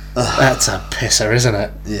that's a pisser, isn't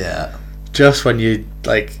it? Yeah. Just when you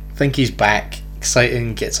think he's back,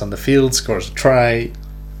 exciting, gets on the field, scores a try,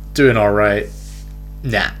 doing all right.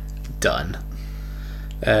 Nah, done.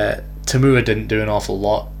 Tamua didn't do an awful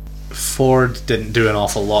lot. Ford didn't do an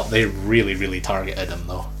awful lot. They really, really targeted him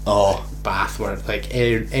though. Oh, Bath were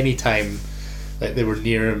any time they were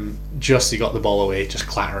near him, just he got the ball away, just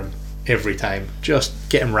clatter him every time, just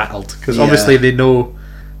get him rattled, because obviously they know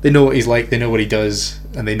what he's like, they know what he does,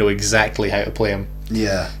 and they know exactly how to play him.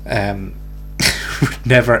 Yeah. Would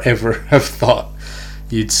never ever have thought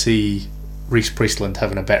you'd see Reece Priestland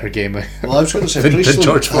having a better game. Well, I was going to say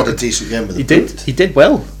Priestland had a decent game with He did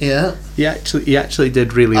well. Yeah. He actually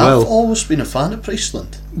did really well. I've always been a fan of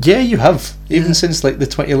Priestland. Yeah, you have. Even since the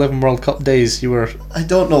 2011 World Cup days, you were. I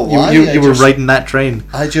don't know why. You were riding that train.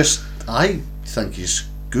 I think he's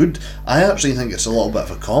good. I actually think it's a little bit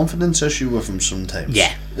of a confidence issue with him sometimes.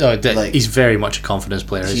 Yeah. He's very much a confidence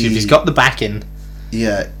player. If he's got the backing,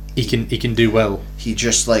 yeah, he can do well. He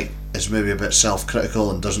just is maybe a bit self-critical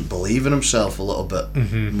and doesn't believe in himself a little bit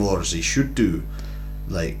more as he should do.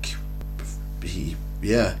 But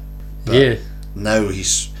now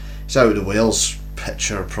he's out of the Wales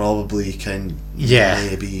picture probably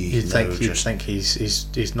maybe you'd think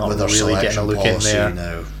he's not really getting a look in there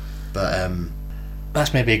now, but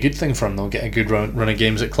that's maybe a good thing for him though, get a good run of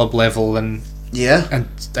games at club level, and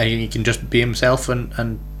he can just be himself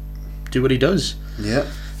and do what he does.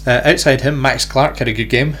 Outside him, Max Clark had a good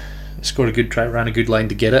game, scored a good try, ran a good line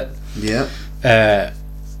to get it.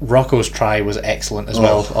 Rocco's try was excellent as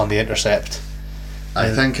well on the intercept.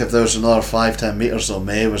 I think if there was another 5-10 metres though,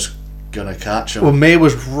 May was going to catch him. Well, May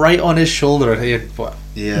was right on his shoulder. He had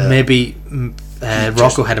maybe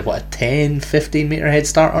Rocco had a 10-15 metre head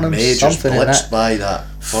start on him. May just blitzed by that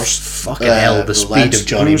first. Fucking hell, the speed of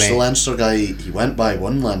Johnny May. The Leinster guy, he went by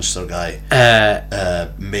one Leinster guy,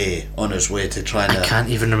 May, on his way to trying to. I can't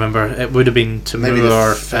even remember. It would have been Tamura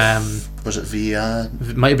or was it Vian?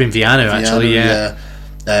 It might have been Vianu actually. Yeah.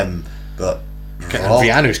 But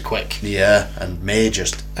Vianu's quick. Yeah, and May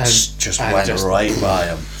just went right by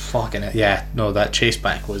him. Fucking it. Yeah. No, that chase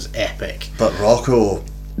back was epic. But Rocco,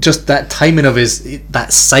 just that timing of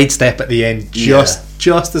that sidestep at the end,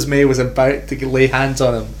 just as May was about to lay hands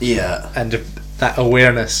on him. Yeah. And that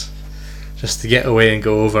awareness, just to get away and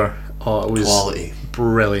go over. Oh, it was quality,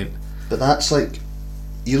 brilliant. But that's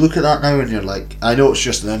you look at that now and you're like, I know it's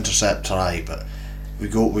just an intercept try, but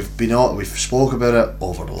we've spoke about it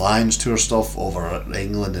over the Lions tour stuff, over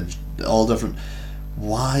England and all different.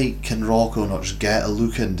 Why can Rocco not just get a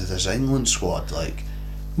look into this England squad?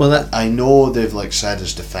 I know they've said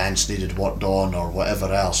his defence needed worked on or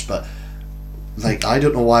whatever else, but I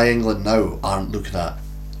don't know why England now aren't looking at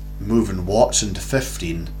moving Watson to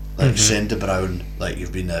 15, saying to Brown,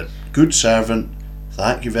 you've been a good servant,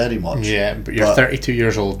 thank you very much. Yeah, but you're 32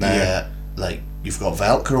 years old now. Yeah, you've got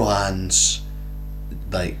Velcro hands.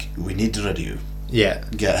 We need rid of you. Yeah.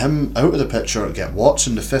 Get him out of the picture, get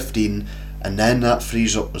Watson to 15, and then that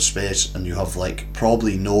frees up the space, and you have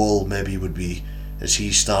probably Noel maybe would be, as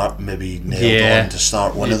he start maybe nailed on to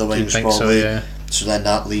start one of the wings probably. So then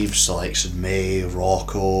that leaves the likes of May,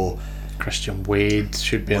 Rocco, Christian Wade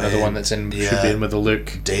should be another one that's in. Should be in with a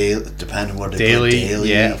look. Depending where they put Daly.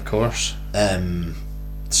 Yeah, of course.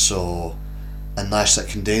 So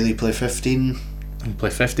unless can Daly play 15? He can play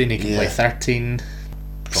 15. He can play 13.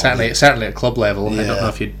 Certainly at club level. I don't know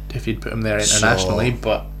if you'd put him there internationally,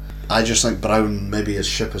 but I just think Brown, maybe his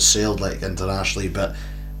ship has sailed internationally, but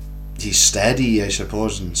he's steady, I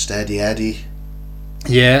suppose, and steady Eddie.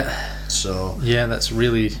 Yeah. So yeah, that's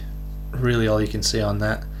really all you can say on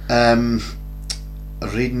that.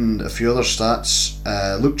 Reading a few other stats,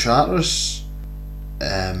 Luke Charteris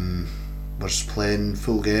was playing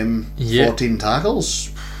full game, 14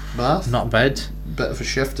 tackles. Bath. Not bad. Bit of a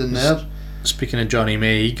shift in there. Speaking of Johnny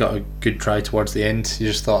May, he got a good try towards the end. You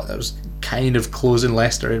just thought that was kind of closing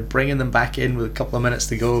Leicester and bringing them back in with a couple of minutes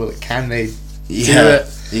to go. Can they do it?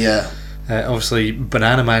 Yeah. Obviously,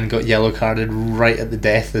 Banana Man got yellow carded right at the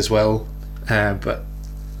death as well. But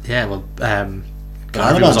yeah, well, Banana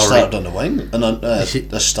Man started on the wing, and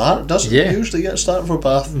the start doesn't usually get started for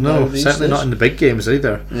Bath. No, certainly not in the big games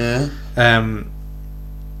either. Yeah.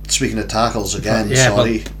 Speaking of tackles again,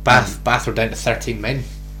 sorry. But Bath were down to 13 men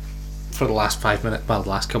for the last 5 minutes. Well, the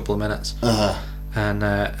last couple of minutes.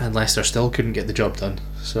 And Leicester still couldn't get the job done.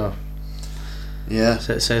 So Yeah.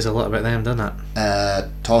 So it says a lot about them, doesn't it?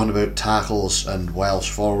 Talking about tackles and Welsh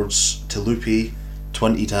forwards, Talupi,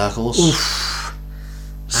 20 tackles. Oof.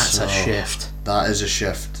 That's a shift. That is a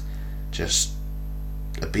shift. Just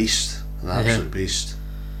a beast. An absolute beast.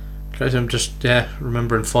 I'm just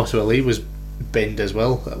remembering Fosu Ali was binned as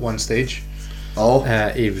well at one stage. Oh.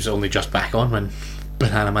 He was only just back on when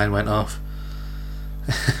Banana Man went off.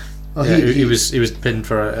 He was binned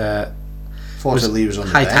for Fosu Ali was on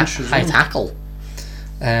the bench as well. high tackle.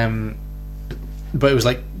 But it was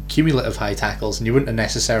like cumulative high tackles, and you wouldn't have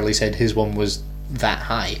necessarily said his one was that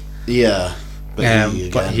high. Yeah.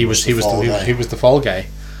 But he was the fall guy,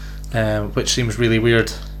 which seems really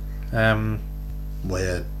weird. Way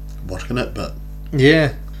of working it, but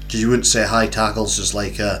yeah, because you wouldn't say high tackles is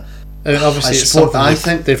like a. I mean, obviously, I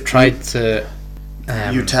think they've tried to.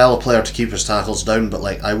 You tell a player to keep his tackles down, but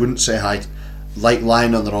like I wouldn't say high, like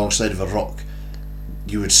lying on the wrong side of a rock.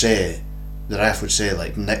 You would say, the ref would say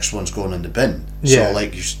like next one's going in the bin. Yeah. So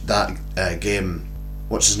like that game,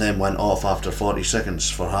 what's his name went off after 40 seconds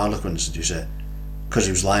for Harlequins. Did you say? Because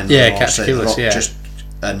he was lying on the wrong side of the rock. Just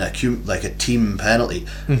like a team penalty,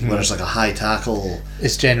 whereas like a high tackle,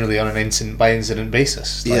 it's generally on an incident by incident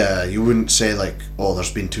basis. Yeah, you wouldn't say like, oh,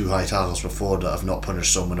 there's been 2 high tackles before that I've not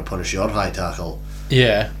punished, so I'm going to punish your high tackle.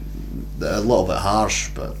 Yeah, a little bit harsh,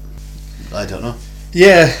 but I don't know.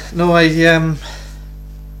 Yeah, no,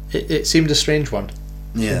 it seemed a strange one.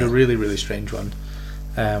 Yeah, it seemed a really, really strange one.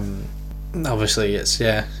 Obviously, it's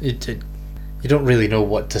you don't really know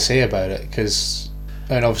what to say about it because,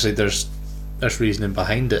 I mean, obviously there's reasoning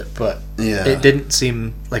behind it, but it didn't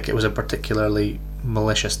seem like it was a particularly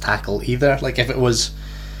malicious tackle either. Like if it was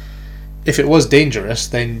dangerous,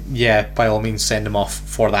 then by all means send him off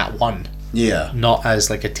for that one. Yeah, not as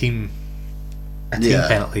like a team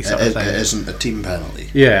penalty sort of thing. It isn't a team penalty.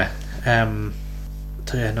 Yeah.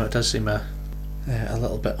 So no, it does seem a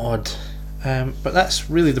little bit odd. But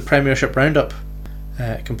that's really the Premiership roundup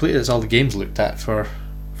completed. That's all the games looked at for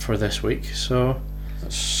this week. So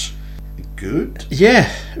that's good.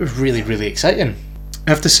 Yeah, it was really, really exciting. I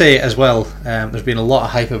have to say as well, there's been a lot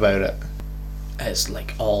of hype about it. It's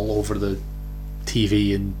like all over the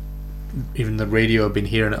TV and even the radio. I've been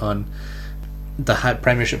hearing it on the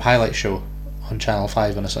Premiership highlight show on Channel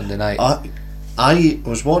 5 on a Sunday night. I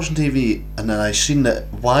was watching TV and then I seen that.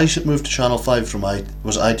 Why is it moved to Channel 5 from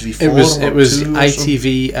was it ITV4? It was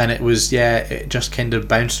ITV, and it was it just kind of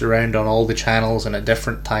bounced around on all the channels and at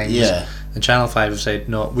different times. Yeah. And Channel 5 have said,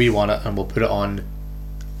 no, we want it and we'll put it on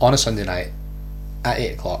a Sunday night at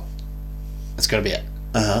 8 o'clock. That's going to be it.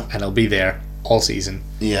 And it'll be there all season.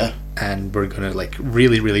 Yeah. And we're going to like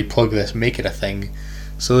really, really plug this, make it a thing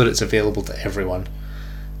so that it's available to everyone.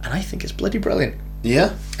 And I think it's bloody brilliant.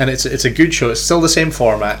 Yeah. And it's a good show. It's still the same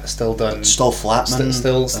format, still done. Still Flatman.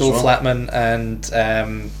 Still Flatman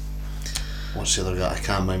and what's the other guy? I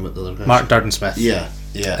can't remember what the other guy. Mark Durden-Smith. Yeah.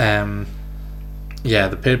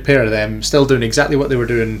 The pair of them still doing exactly what they were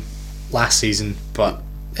doing last season, but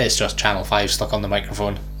it's just Channel 5 stuck on the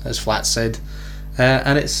microphone, as Flat said.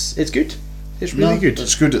 And it's good. It's really good.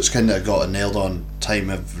 It's good. It's kind of got a nailed on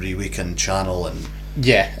time every week and channel and.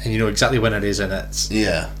 Yeah, and you know exactly when it is, and it's.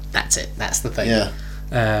 Yeah. That's it. That's the thing. Yeah.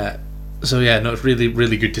 It's really,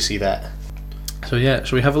 really good to see that. So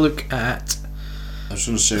shall we have a look at I was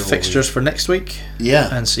going to say fixtures for next week? Yeah.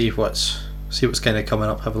 And see what's kind of coming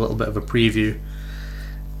up. Have a little bit of a preview.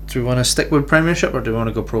 Do we want to stick with Premiership or do we want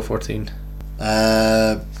to go Pro 14?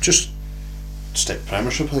 Just stick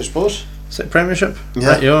Premiership, I suppose. Stick Premiership. Yeah.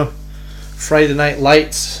 Right, yo. Friday night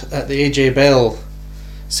lights at the AJ Bell.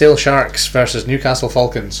 Sale Sharks versus Newcastle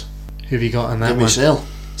Falcons. Who have you got on that Give me one? Sale.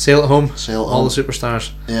 Sale at home. Sale at all home. The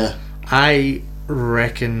superstars. Yeah. I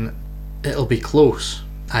reckon it'll be close.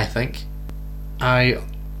 I think. I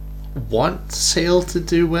want Sale to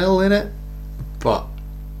do well in it, but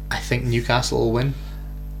I think Newcastle will win.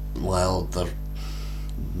 Well, they're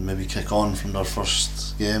maybe kick on from their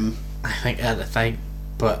first game. I think,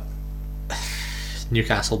 but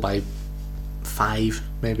Newcastle by 5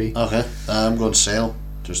 maybe. Okay, I'm going Sale.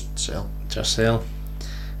 Just Sale.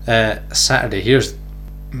 Saturday, here's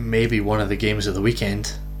maybe one of the games of the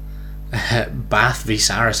weekend. Bath v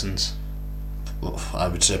Saracens. Well, I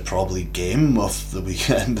would say probably game of the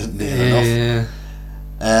weekend. Yeah.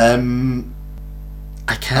 Enough.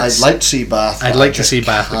 I'd like to see Bath. I'd like to see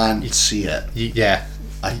Bath. I can't see it. Yeah.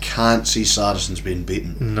 I can't see Saracens being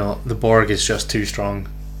beaten. No, the Borg is just too strong.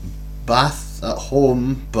 Bath at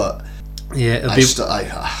home, but yeah,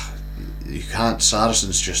 you can't.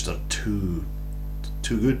 Saracens just are too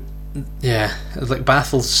good. Yeah, like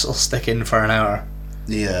Bath will stick in for an hour.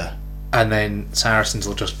 Yeah. and then Saracens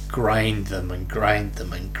will just grind them and grind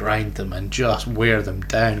them and grind them and just wear them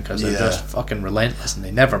down because they're just fucking relentless and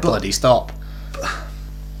they never bloody stop.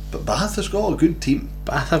 But Bath has got a good team.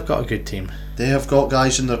 Bath have got a good team. They have got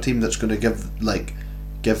guys in their team that's going to give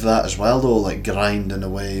that as well, though, like grinding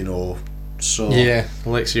away, you know. So yeah,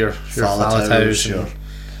 like your Falataus, your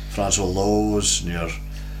Francois Lowe's, and your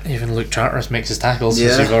even Luke Charteris makes his tackles,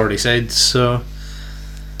 as you've already said. So,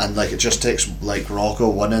 and like it just takes like Rocco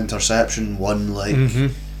one interception, one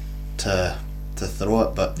to throw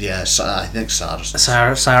it. But yeah, I think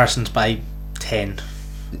Saracens. Saracens by 10.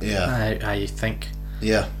 Yeah, I think.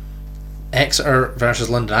 Yeah. Exeter versus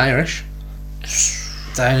London Irish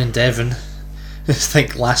down in Devon. I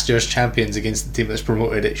think last year's champions against the team that's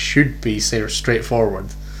promoted. It should be straightforward.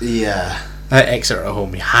 Yeah. Exeter at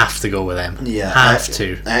home, you have to go with them. Yeah, have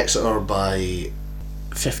to. Exeter by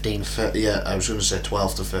 15. Yeah, I was going to say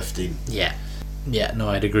 12 to 15. Yeah, no,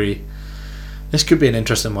 I'd agree. This could be an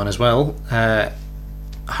interesting one as well.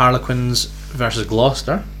 Harlequins versus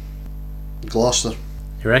Gloucester. Gloucester.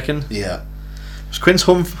 You reckon? Yeah. Quins'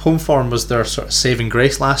 home form was their sort of saving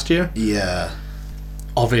grace last year. Yeah.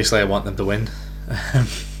 Obviously, I want them to win.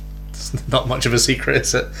 It's not much of a secret,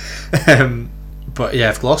 is it? But yeah,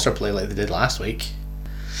 if Gloucester play like they did last week,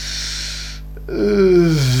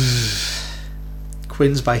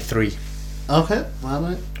 Quins by 3. Okay,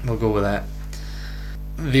 alright. We'll go with that.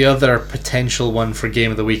 The other potential one for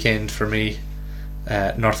game of the weekend for me,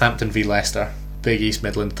 Northampton v Leicester, big East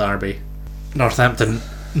Midland derby. Northampton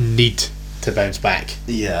need to bounce back.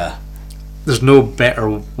 Yeah. There's no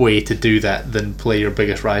better way to do that than play your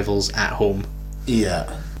biggest rivals at home.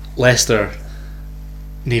 Yeah. Leicester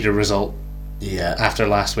need a result. Yeah. After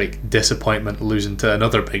last week, disappointment losing to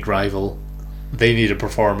another big rival. They need a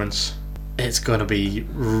performance. It's going to be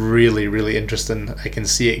really, really interesting. I can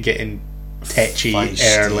see it getting tetchy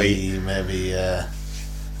early. Maybe,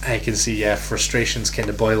 I can see frustrations kind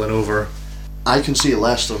of boiling over. I can see a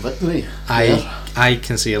Leicester victory. I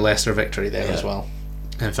can see a Leicester victory there as well.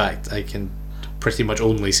 In fact, I can pretty much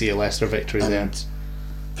only see a Leicester victory there.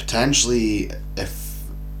 Potentially, if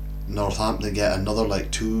Northampton get another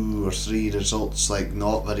like 2 or 3 results, like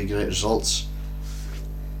not very great results,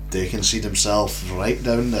 they can see themselves right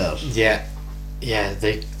down there. Yeah,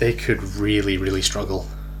 they could really, really struggle.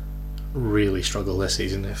 Really struggle this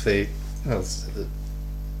season if they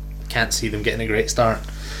can't see them getting a great start.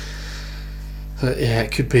 But yeah,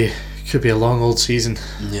 it could be a long old season.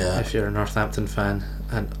 Yeah. If you're a Northampton fan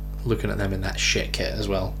and looking at them in that shit kit as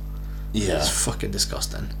well. Yeah. It's fucking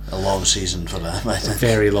disgusting. A long season for them, I think. A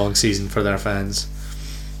very long season for their fans.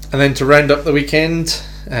 And then to round up the weekend,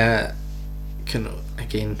 again,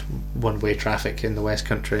 one-way traffic in the West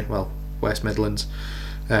Country, well, West Midlands.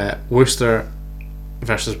 Worcester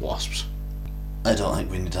versus Wasps. I don't think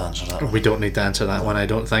we need to answer that one. We don't need to answer that one, I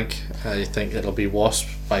don't think. I think it'll be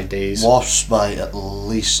Wasps by days. Wasps by at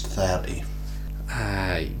least 30.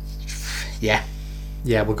 Yeah,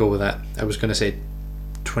 we'll go with that. I was going to say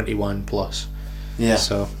 21 plus. Yeah.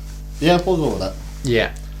 So. Yeah, we'll go with that.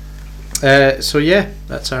 Yeah. So yeah,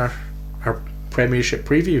 that's our Premiership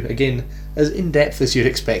preview. Again, as in depth as you'd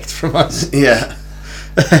expect from us. Yeah.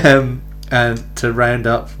 And to round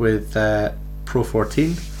up with Pro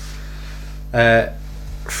 14.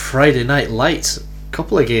 Friday night lights,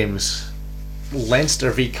 couple of games. Leinster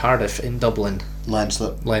v Cardiff in Dublin.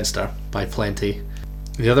 Leinster by plenty.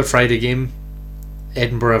 The other Friday game,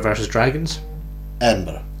 Edinburgh versus Dragons.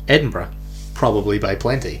 Edinburgh, probably by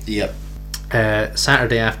plenty. Yep.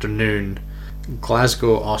 Saturday afternoon,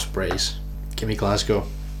 Glasgow Ospreys. Give me Glasgow.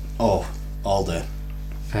 Oh, all day.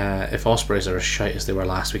 If Ospreys are as shite as they were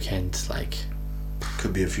last weekend, like,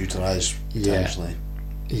 could be a few tries potentially.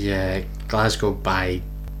 Yeah, Glasgow by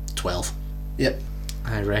 12. Yep.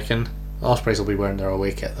 I reckon. Ospreys will be wearing their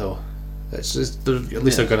away kit though. It's just at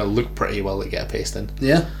least they're going to look pretty while they get a paste in.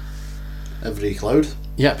 Yeah. Every cloud.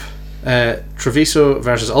 Yep. Treviso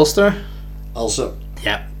versus Ulster. Ulster.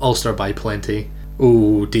 Yep. Ulster by plenty.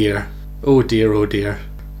 Oh dear. Oh dear. Oh dear.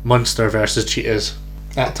 Munster versus Cheetahs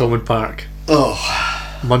at Thomond Park. Oh.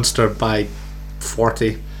 Munster by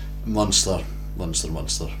 40. Munster.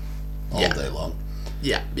 All day long.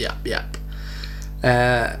 Yep.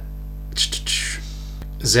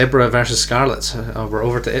 Zebra versus Scarlets. We're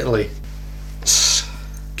over to Italy.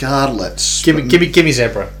 Scarlets. Give me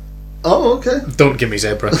Zebra. Oh, okay. Don't give me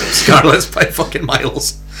Zebra. Scarlets by fucking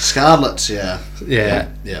miles. Scarlets, yeah.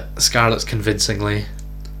 Scarlets convincingly.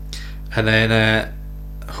 And then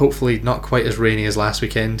hopefully not quite as rainy as last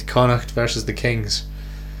weekend, Connacht versus the Kings.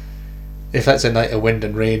 If that's a night of wind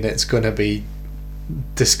and rain, it's going to be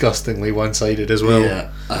disgustingly one-sided as well.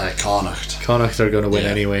 Yeah, Connacht. Connacht are going to win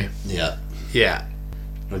anyway. Yeah. Yeah.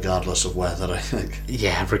 Regardless of weather, I think.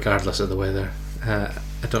 Yeah, regardless of the weather. I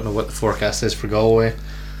don't know what the forecast is for Galway,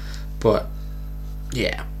 but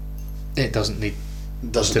yeah, it doesn't need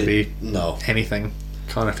to be anything.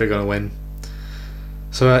 Connacht are going to win.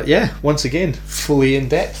 So yeah, once again, fully in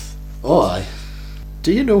depth. Oh, aye.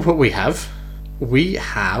 Do you know what we have? We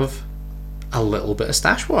have a little bit of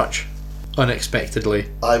Stash Watch, unexpectedly.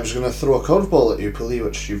 I was going to throw a curveball at you, Pully,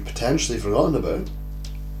 which you've potentially forgotten about.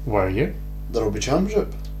 Were you? The Rugby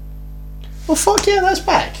Championship. Well, fuck yeah, that's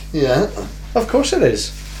back. Yeah. Of course it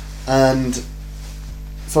is. And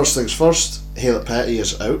first things first, Haylett Petty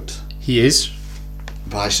is out. He is.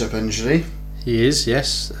 Bicep injury. He is,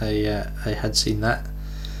 yes. I had seen that.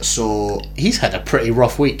 So he's had a pretty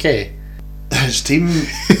rough week, eh? His team,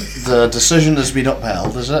 the decision has been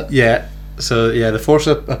upheld, is it? Yeah. So yeah, the force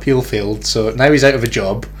appeal failed. So now he's out of a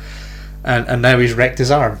job, and now he's wrecked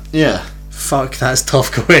his arm. Yeah. Fuck, that's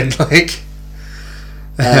tough going. Like.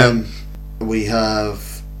 We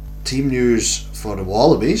have team news for the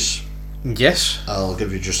Wallabies. Yes. I'll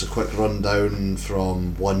give you just a quick rundown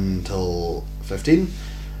from 1 till 15.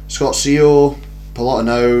 Scott Seo,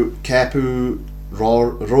 Polotinau, Kepu,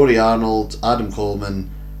 Rory Arnold, Adam Coleman,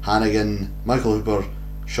 Hannigan, Michael Hooper,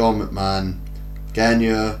 Sean McMahon,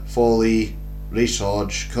 Ganya, Foley, Reece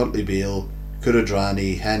Hodge, Curtly Beale,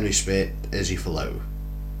 Kurudrani, Henry Spate, Izzy Folau.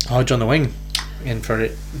 Hodge on the wing, in for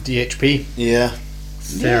DHP. Yeah.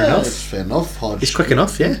 Fair enough. Fair enough. Hodge. He's quick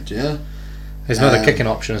enough, yeah. Yeah. He's another kicking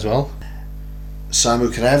option as well.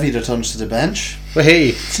 Samu Karevi returns to the bench. Well,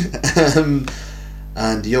 hey.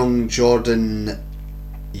 And young Jordan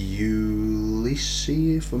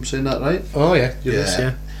Ulysses, if I'm saying that right. Oh yeah, Ulysses,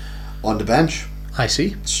 yeah. On the bench. I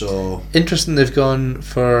see. So interesting, they've gone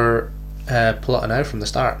for Polotinau from the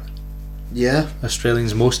start. Yeah.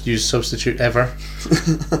 Australian's most used substitute ever.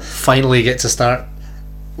 Finally gets a start.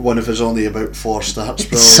 One of his only about 4 starts,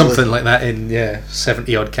 probably. Something like that in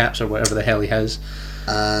 70 odd caps or whatever the hell he has.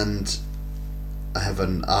 And I have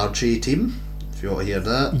an RG team, if you want to hear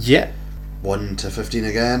that. Yeah. 1 to 15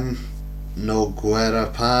 again.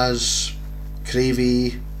 Noguera Paz,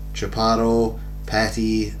 Creevy, Chaparro,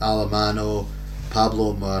 Petty, Alamano,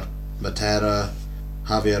 Pablo Matera,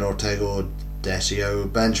 Javier Ortego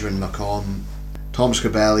Decio, Benjamin McComb, Tom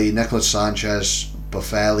Scabelli, Nicholas Sanchez,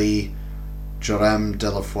 Buffelli, Jerem De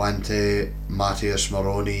La Fuente, Matias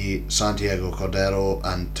Moroni, Santiago Cordero,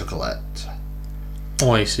 and Tucalet.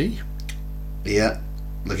 Oh, I see. Yeah.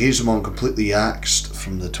 Leguizamon completely axed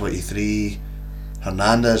from the 23.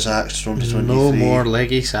 Hernandez axed from the 23. No more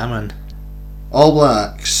leggy salmon. All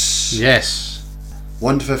Blacks. Yes.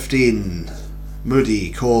 1 to 15.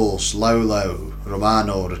 Moody, Coles, Lau Lau,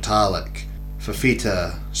 Romano, Ritalik,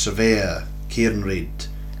 Fafita, Surveyor, Kieran Reid,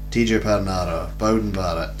 TJ Pernara, Bowden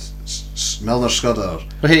Barrett, Milner Scudder,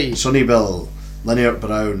 hey. Sonny Bill, Liniert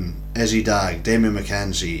Brown, Izzy Dag, Damien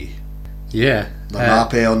McKenzie. Yeah.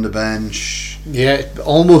 Lamape on the bench. Yeah,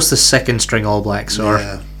 almost the second string All Blacks,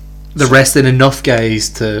 or the resting enough guys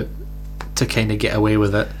to kind of get away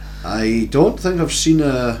with it. I don't think I've seen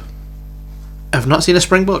I've not seen a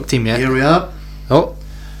Springbok team yet. Here we are. Oh,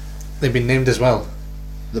 they've been named as well.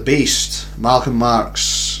 The Beast, Malcolm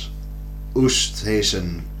Marks,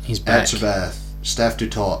 Oosthuizen, he's back. Etzebeth, Steph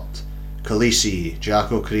Dutot, Khaleesi,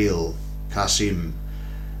 Jack O'Creel, Kasim,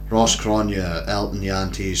 Ross Cronje, Elton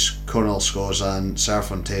Yantes, Cornel Skozan,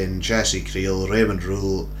 Serfontaine, Jesse Creel, Raymond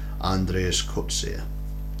Rule, Andres Kotze.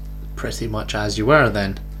 Pretty much as you were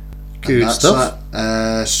then. Good stuff.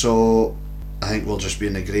 So I think we'll just be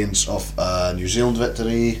in agreement of a New Zealand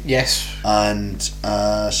victory. Yes. And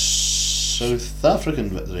a South African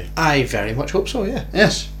victory. I very much hope so, yeah.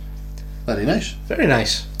 Yes. Very nice. Very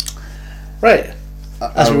nice. Right.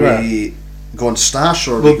 Are we going to stash,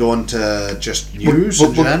 or are we going to just news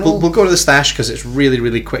in general? We'll go to the stash because it's really,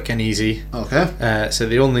 really quick and easy. Okay. So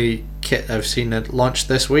the only kit I've seen it launched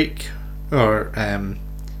this week, or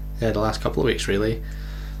the last couple of weeks really,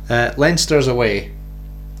 Leinster's away.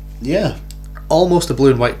 Yeah. Almost a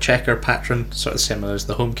blue and white checker pattern, sort of similar as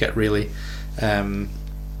the home kit really,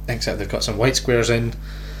 except they've got some white squares in.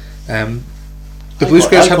 The blue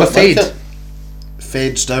squares have a fade. Like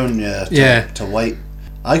fades down, to white.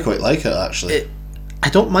 I quite like it actually. I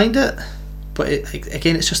don't mind it, but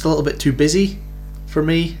again, it's just a little bit too busy for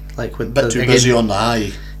me. Like with busy on the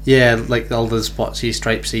eye. Yeah, like all the spotsy,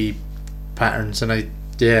 stripesy patterns, and I'm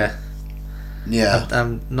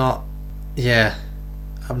not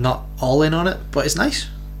all in on it, but it's nice.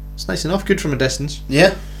 It's nice enough, good from a distance.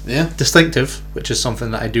 Yeah. Distinctive, which is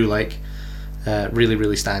something that I do like. Really,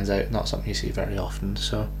 really stands out. Not something you see very often.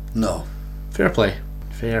 So no. Fair play.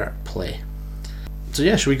 So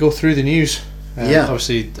yeah, should we go through the news?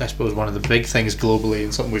 Obviously, I suppose one of the big things globally,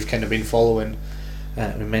 and something we've kind of been following,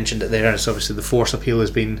 we mentioned it there, is obviously the Force appeal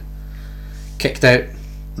has been kicked out.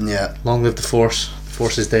 Yeah. Long live the Force. The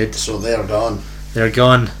Force is dead. So they're gone. They're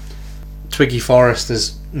gone. Twiggy Forrest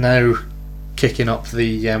is now kicking up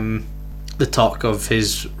the talk of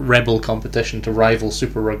his Rebel competition to rival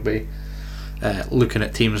Super Rugby, looking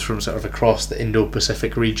at teams from sort of across the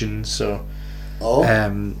Indo-Pacific region. So,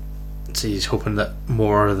 so he's hoping that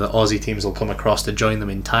more of the Aussie teams will come across to join them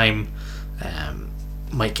in time.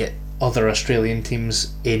 Might get other Australian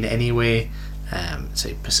teams in anyway.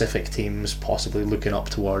 Say Pacific teams possibly looking up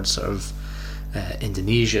towards sort of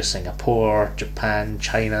Indonesia, Singapore, Japan,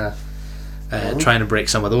 China, trying to break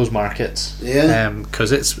some of those markets. Yeah.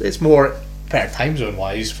 Because it's more better time zone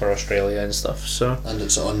wise for Australia and stuff. So. And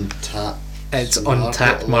it's untapped. It's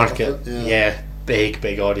untapped market. Yeah.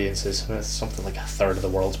 Big audiences. It's something like a third of the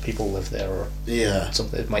world's people live there, or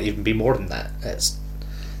something. It might even be more than that. It's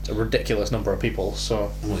a ridiculous number of people.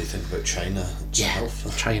 So. What do you think about China itself?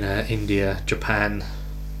 Yeah. China, India, Japan,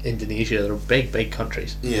 Indonesia. They're big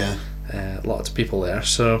countries. Yeah. Lots of people there.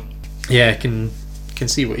 So yeah, can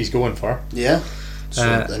see what he's going for. Yeah.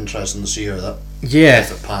 So interesting to see how that. Yeah.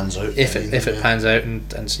 If it pans out. If it pans out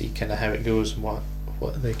and see kind of how it goes and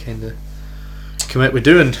what they kind of come out with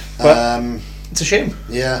doing. But it's a shame.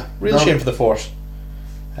 Yeah. Real shame for the Force.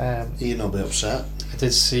 You'll not be upset. I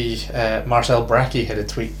did see Marcel Bracchi had a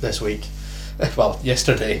tweet this week. Well,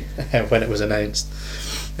 yesterday when it was announced.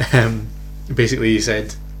 Basically, he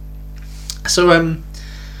said, "So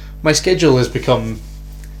my schedule has become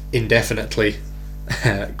indefinitely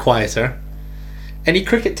quieter. Any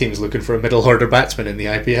cricket teams looking for a middle order batsman in the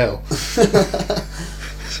IPL?"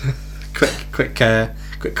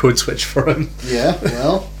 quick code switch for him. Yeah,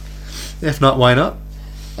 well. If not, why not?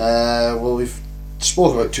 Well, we've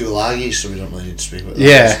spoke about Tulagi, so we don't really need to speak about that.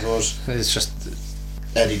 Yeah, I suppose. It's just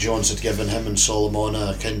Eddie Jones had given him and Solomon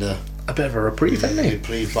a bit of a reprieve, hadn't he?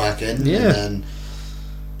 Reprieve back in, yeah. And then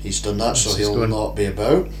he's done that, so he'll not be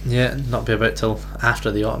about. Yeah, not be about till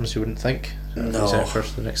after the autumns, you wouldn't think. No. If he's out for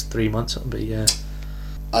the next 3 months, it'll be.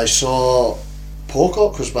 I saw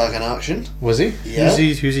Pocock was back in action. Was he? Yeah.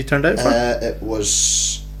 Who's he turned out for? It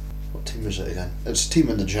was. What team was it again? It's a team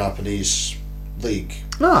in the Japanese league.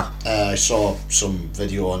 Ah. I saw some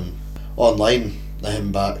video online of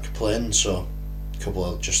him back playing, so a couple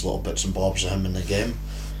of just little bits and bobs of him in the game.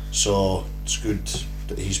 So it's good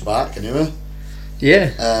that he's back anyway.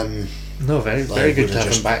 Yeah. No, very good to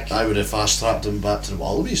have him back. I would have fast tracked him back to the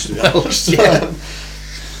Wallabies, to be honest. Yeah.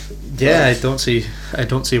 Yeah, I don't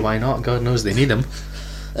see why not. God knows they need him.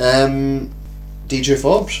 DJ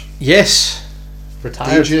Forbes. Yes.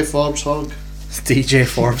 Retired. DJ Forbes Hogg. DJ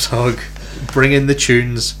Forbes Hogg. Bring in the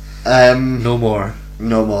tunes. No more.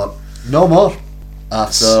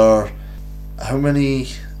 After how many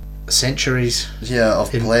centuries? Yeah,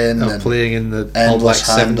 of playing in the All Black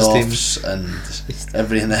Sevens teams and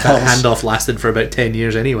everything else. That handoff lasted for about 10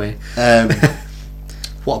 years anyway.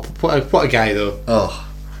 What a guy though. Oh.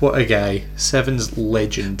 What a guy. Sevens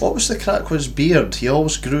legend. What was the crack with his beard? He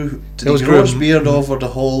always grew. Did he grow his beard over the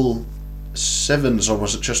whole Sevens, or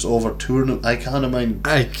was it just over tournament? I can't mind.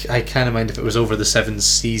 I can't mind if it was over the Sevens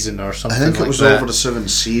season or something. I think it was that. over the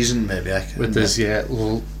Sevens season, maybe. With this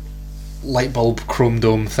little light bulb chrome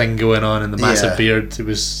dome thing going on and the massive beard. It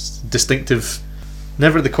was distinctive.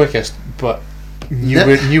 Never the quickest, but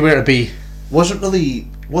knew where to be. Wasn't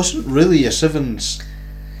really a Sevens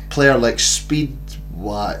player like speed.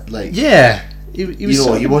 What yeah, he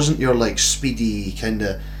was. He wasn't your like speedy kind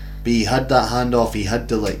of. But he had that handoff. He had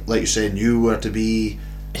to like you say, knew where to be.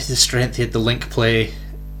 His strength. He had the link play.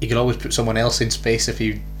 He could always put someone else in space if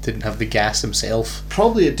he didn't have the gas himself.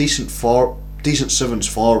 Probably a decent Sevens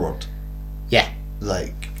forward. Yeah.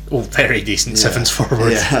 Very decent Sevens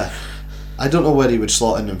forward. Yeah. I don't know where he would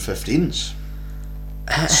slot in 15s.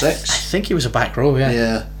 6. I think he was a back row. Yeah.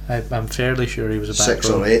 Yeah. I'm fairly sure he was a back 6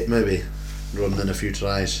 row. 6 or 8 maybe. Running in a few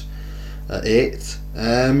tries at 8.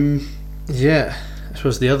 Yeah, I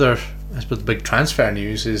suppose the big transfer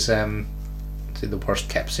news is the worst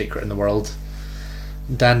kept secret in the world.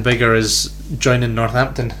 Dan Biggar is joining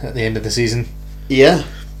Northampton at the end of the season. Yeah,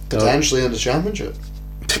 potentially in the championship.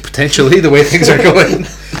 Potentially, the way things are going.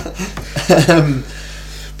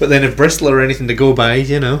 But then if Bristol are anything to go by,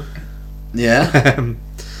 Yeah.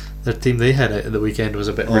 Their team they had at the weekend was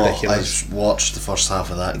a bit ridiculous. I watched the first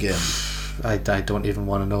half of that game. I don't even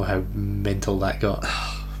want to know how mental that got.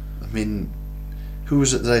 I mean, who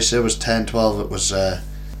was it that I say was 10-12? It was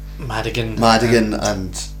Madigan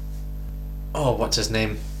and what's his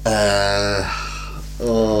name? The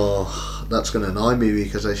that's going to annoy me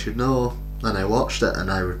because I should know. And I watched it and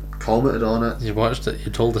I commented on it. You watched it,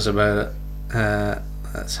 you told us about it.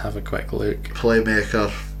 Let's have a quick look.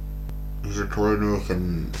 Playmaker. He's a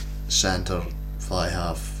playmaking centre, fly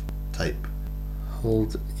half type.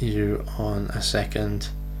 Hold you on a second.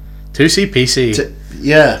 2CPC.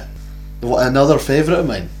 Yeah. Another favourite of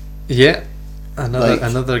mine. Yeah.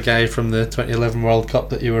 Another guy from the 2011 World Cup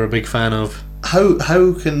that you were a big fan of.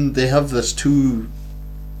 How can they have this two?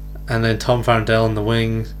 And then Tom Vandell on the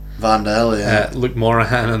wing. Vandell, yeah. Luke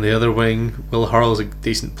Morahan on the other wing. Will Hurl's a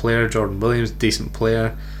decent player. Jordan Williams, decent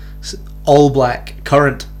player.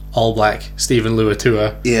 Current All Black Stephen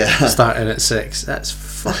Luatua. Yeah. Starting at 6. That's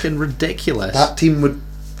fucking ridiculous. That team would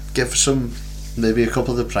give maybe a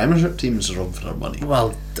couple of the Premiership teams a run for their money.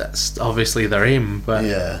 Well, that's obviously their aim, but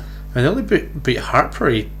yeah. And they only beat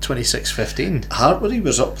Hartpury 26-15. Hartpury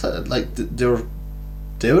was up there, like they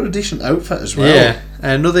were a decent outfit as well. Yeah,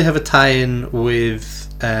 I know they have a tie-in with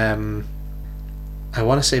I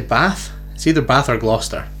want to say Bath. It's either Bath or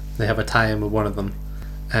Gloucester. They have a tie-in with one of them,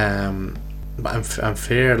 but I'm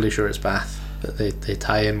fairly sure it's Bath that they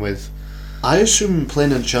tie in with. I assume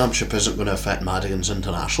playing in Championship isn't going to affect Madigan's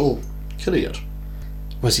international career.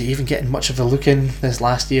 Was he even getting much of a look in this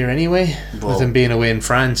last year anyway? With him being away in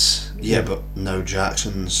France. Yeah, but now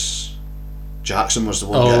Jackson was the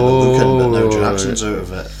one getting the look in, but now Jackson's out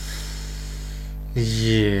of it.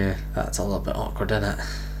 Yeah, that's a little bit awkward, isn't it?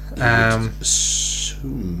 I would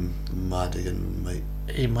assume Madigan might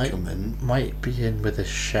come in. Might be in with a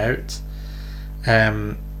shout.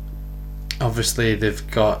 Obviously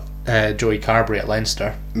they've got Joey Carberry at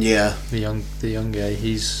Leinster. Yeah, the young guy.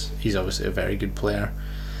 He's obviously a very good player.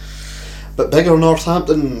 But bigger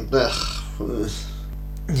Northampton.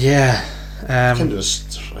 Yeah, kind of a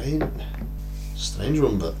strange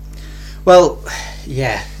one, but well,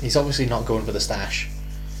 yeah, he's obviously not going for the stash.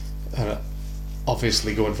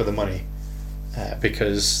 Obviously going for the money,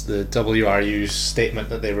 because the WRU's statement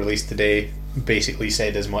that they released today basically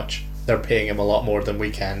said as much. They're paying him a lot more than we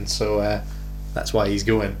can, so that's why he's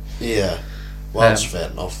going. Yeah, well, that's fair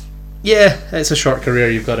enough. Yeah, it's a short career.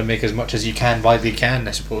 You've got to make as much as you can while you can,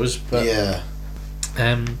 I suppose. But yeah,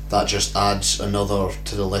 that just adds another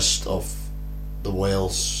to the list of the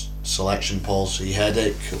Wales selection policy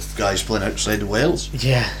headache of guys playing outside of Wales.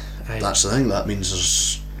 Yeah, that's the thing. That means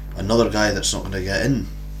there's another guy that's not going to get in.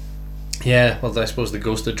 Yeah, well, I suppose the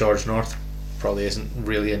ghost of George North probably isn't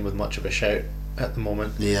really in with much of a shout at the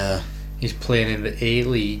moment. Yeah, he's playing in the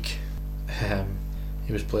A-League.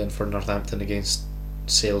 He was playing for Northampton against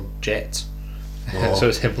Sale Jets. So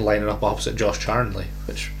it's him lining up opposite Josh Charnley,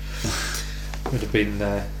 which would have been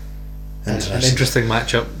an interesting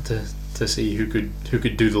matchup to see who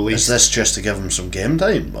could do the least. Is this just to give him some game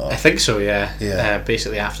time? Or? I think so, yeah. Yeah.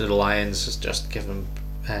 Basically after the Lions, just give him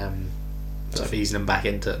sort of easing him back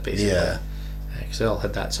into it, basically. Yeah. Because they all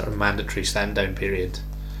had that sort of mandatory stand down period,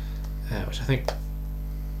 which I think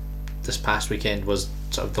this past weekend was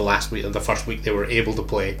sort of the last week, or the first week they were able to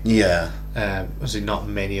play. Yeah. Obviously not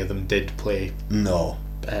many of them did play. No.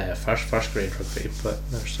 First grade rugby,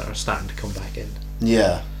 but they're sort of starting to come back in.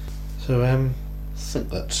 Yeah. So I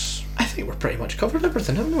think we're pretty much covered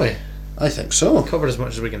everything, haven't we? I think so. Covered as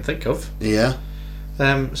much as we can think of. Yeah.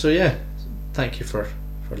 So yeah, thank you for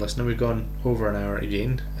listening. We've gone over an hour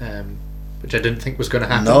again, which I didn't think was going to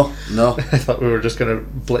happen. No. I thought we were just going to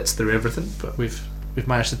blitz through everything, but we've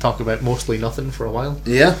managed to talk about mostly nothing for a while.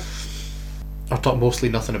 Yeah. Or talk mostly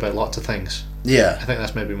nothing about lots of things. Yeah. I think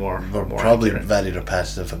that's maybe more probably accurate. Very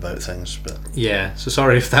repetitive about things, but yeah. So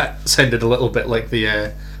sorry if that sounded a little bit like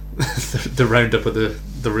the the roundup of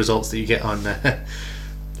the results that you get on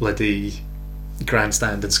bloody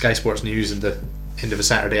Grandstand and Sky Sports News in the end of a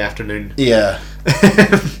Saturday afternoon. Yeah.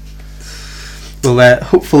 We'll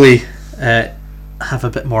hopefully have a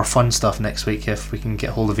bit more fun stuff next week if we can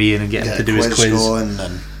get hold of Ian and get him to do his quiz.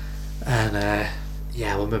 And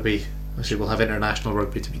well, maybe we'll have international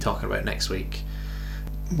rugby to be talking about next week.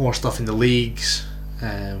 More stuff in the leagues,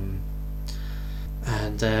 and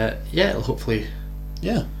it'll hopefully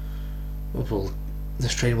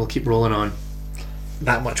this train will keep rolling on.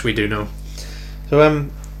 That much we do know. So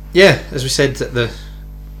as we said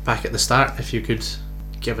back at the start, if you could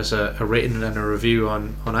give us a rating and a review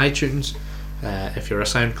on iTunes. If you're a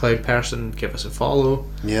SoundCloud person, give us a follow.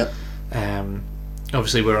 Yeah.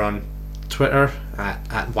 Obviously we're on Twitter at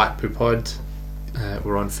WhackPooPod.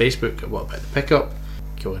 We're on Facebook at What About the Pickup.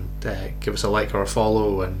 Go and give us a like or a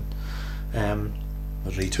follow and a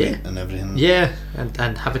retweet and everything. Yeah,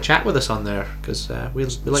 and have a chat with us on there, because we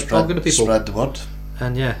like talking to people. Spread the word.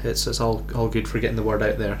 And yeah, it's all good for getting the word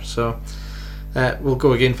out there. So we'll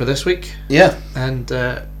go again for this week. Yeah. And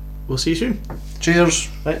we'll see you soon. Cheers.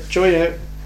 Right, joy out.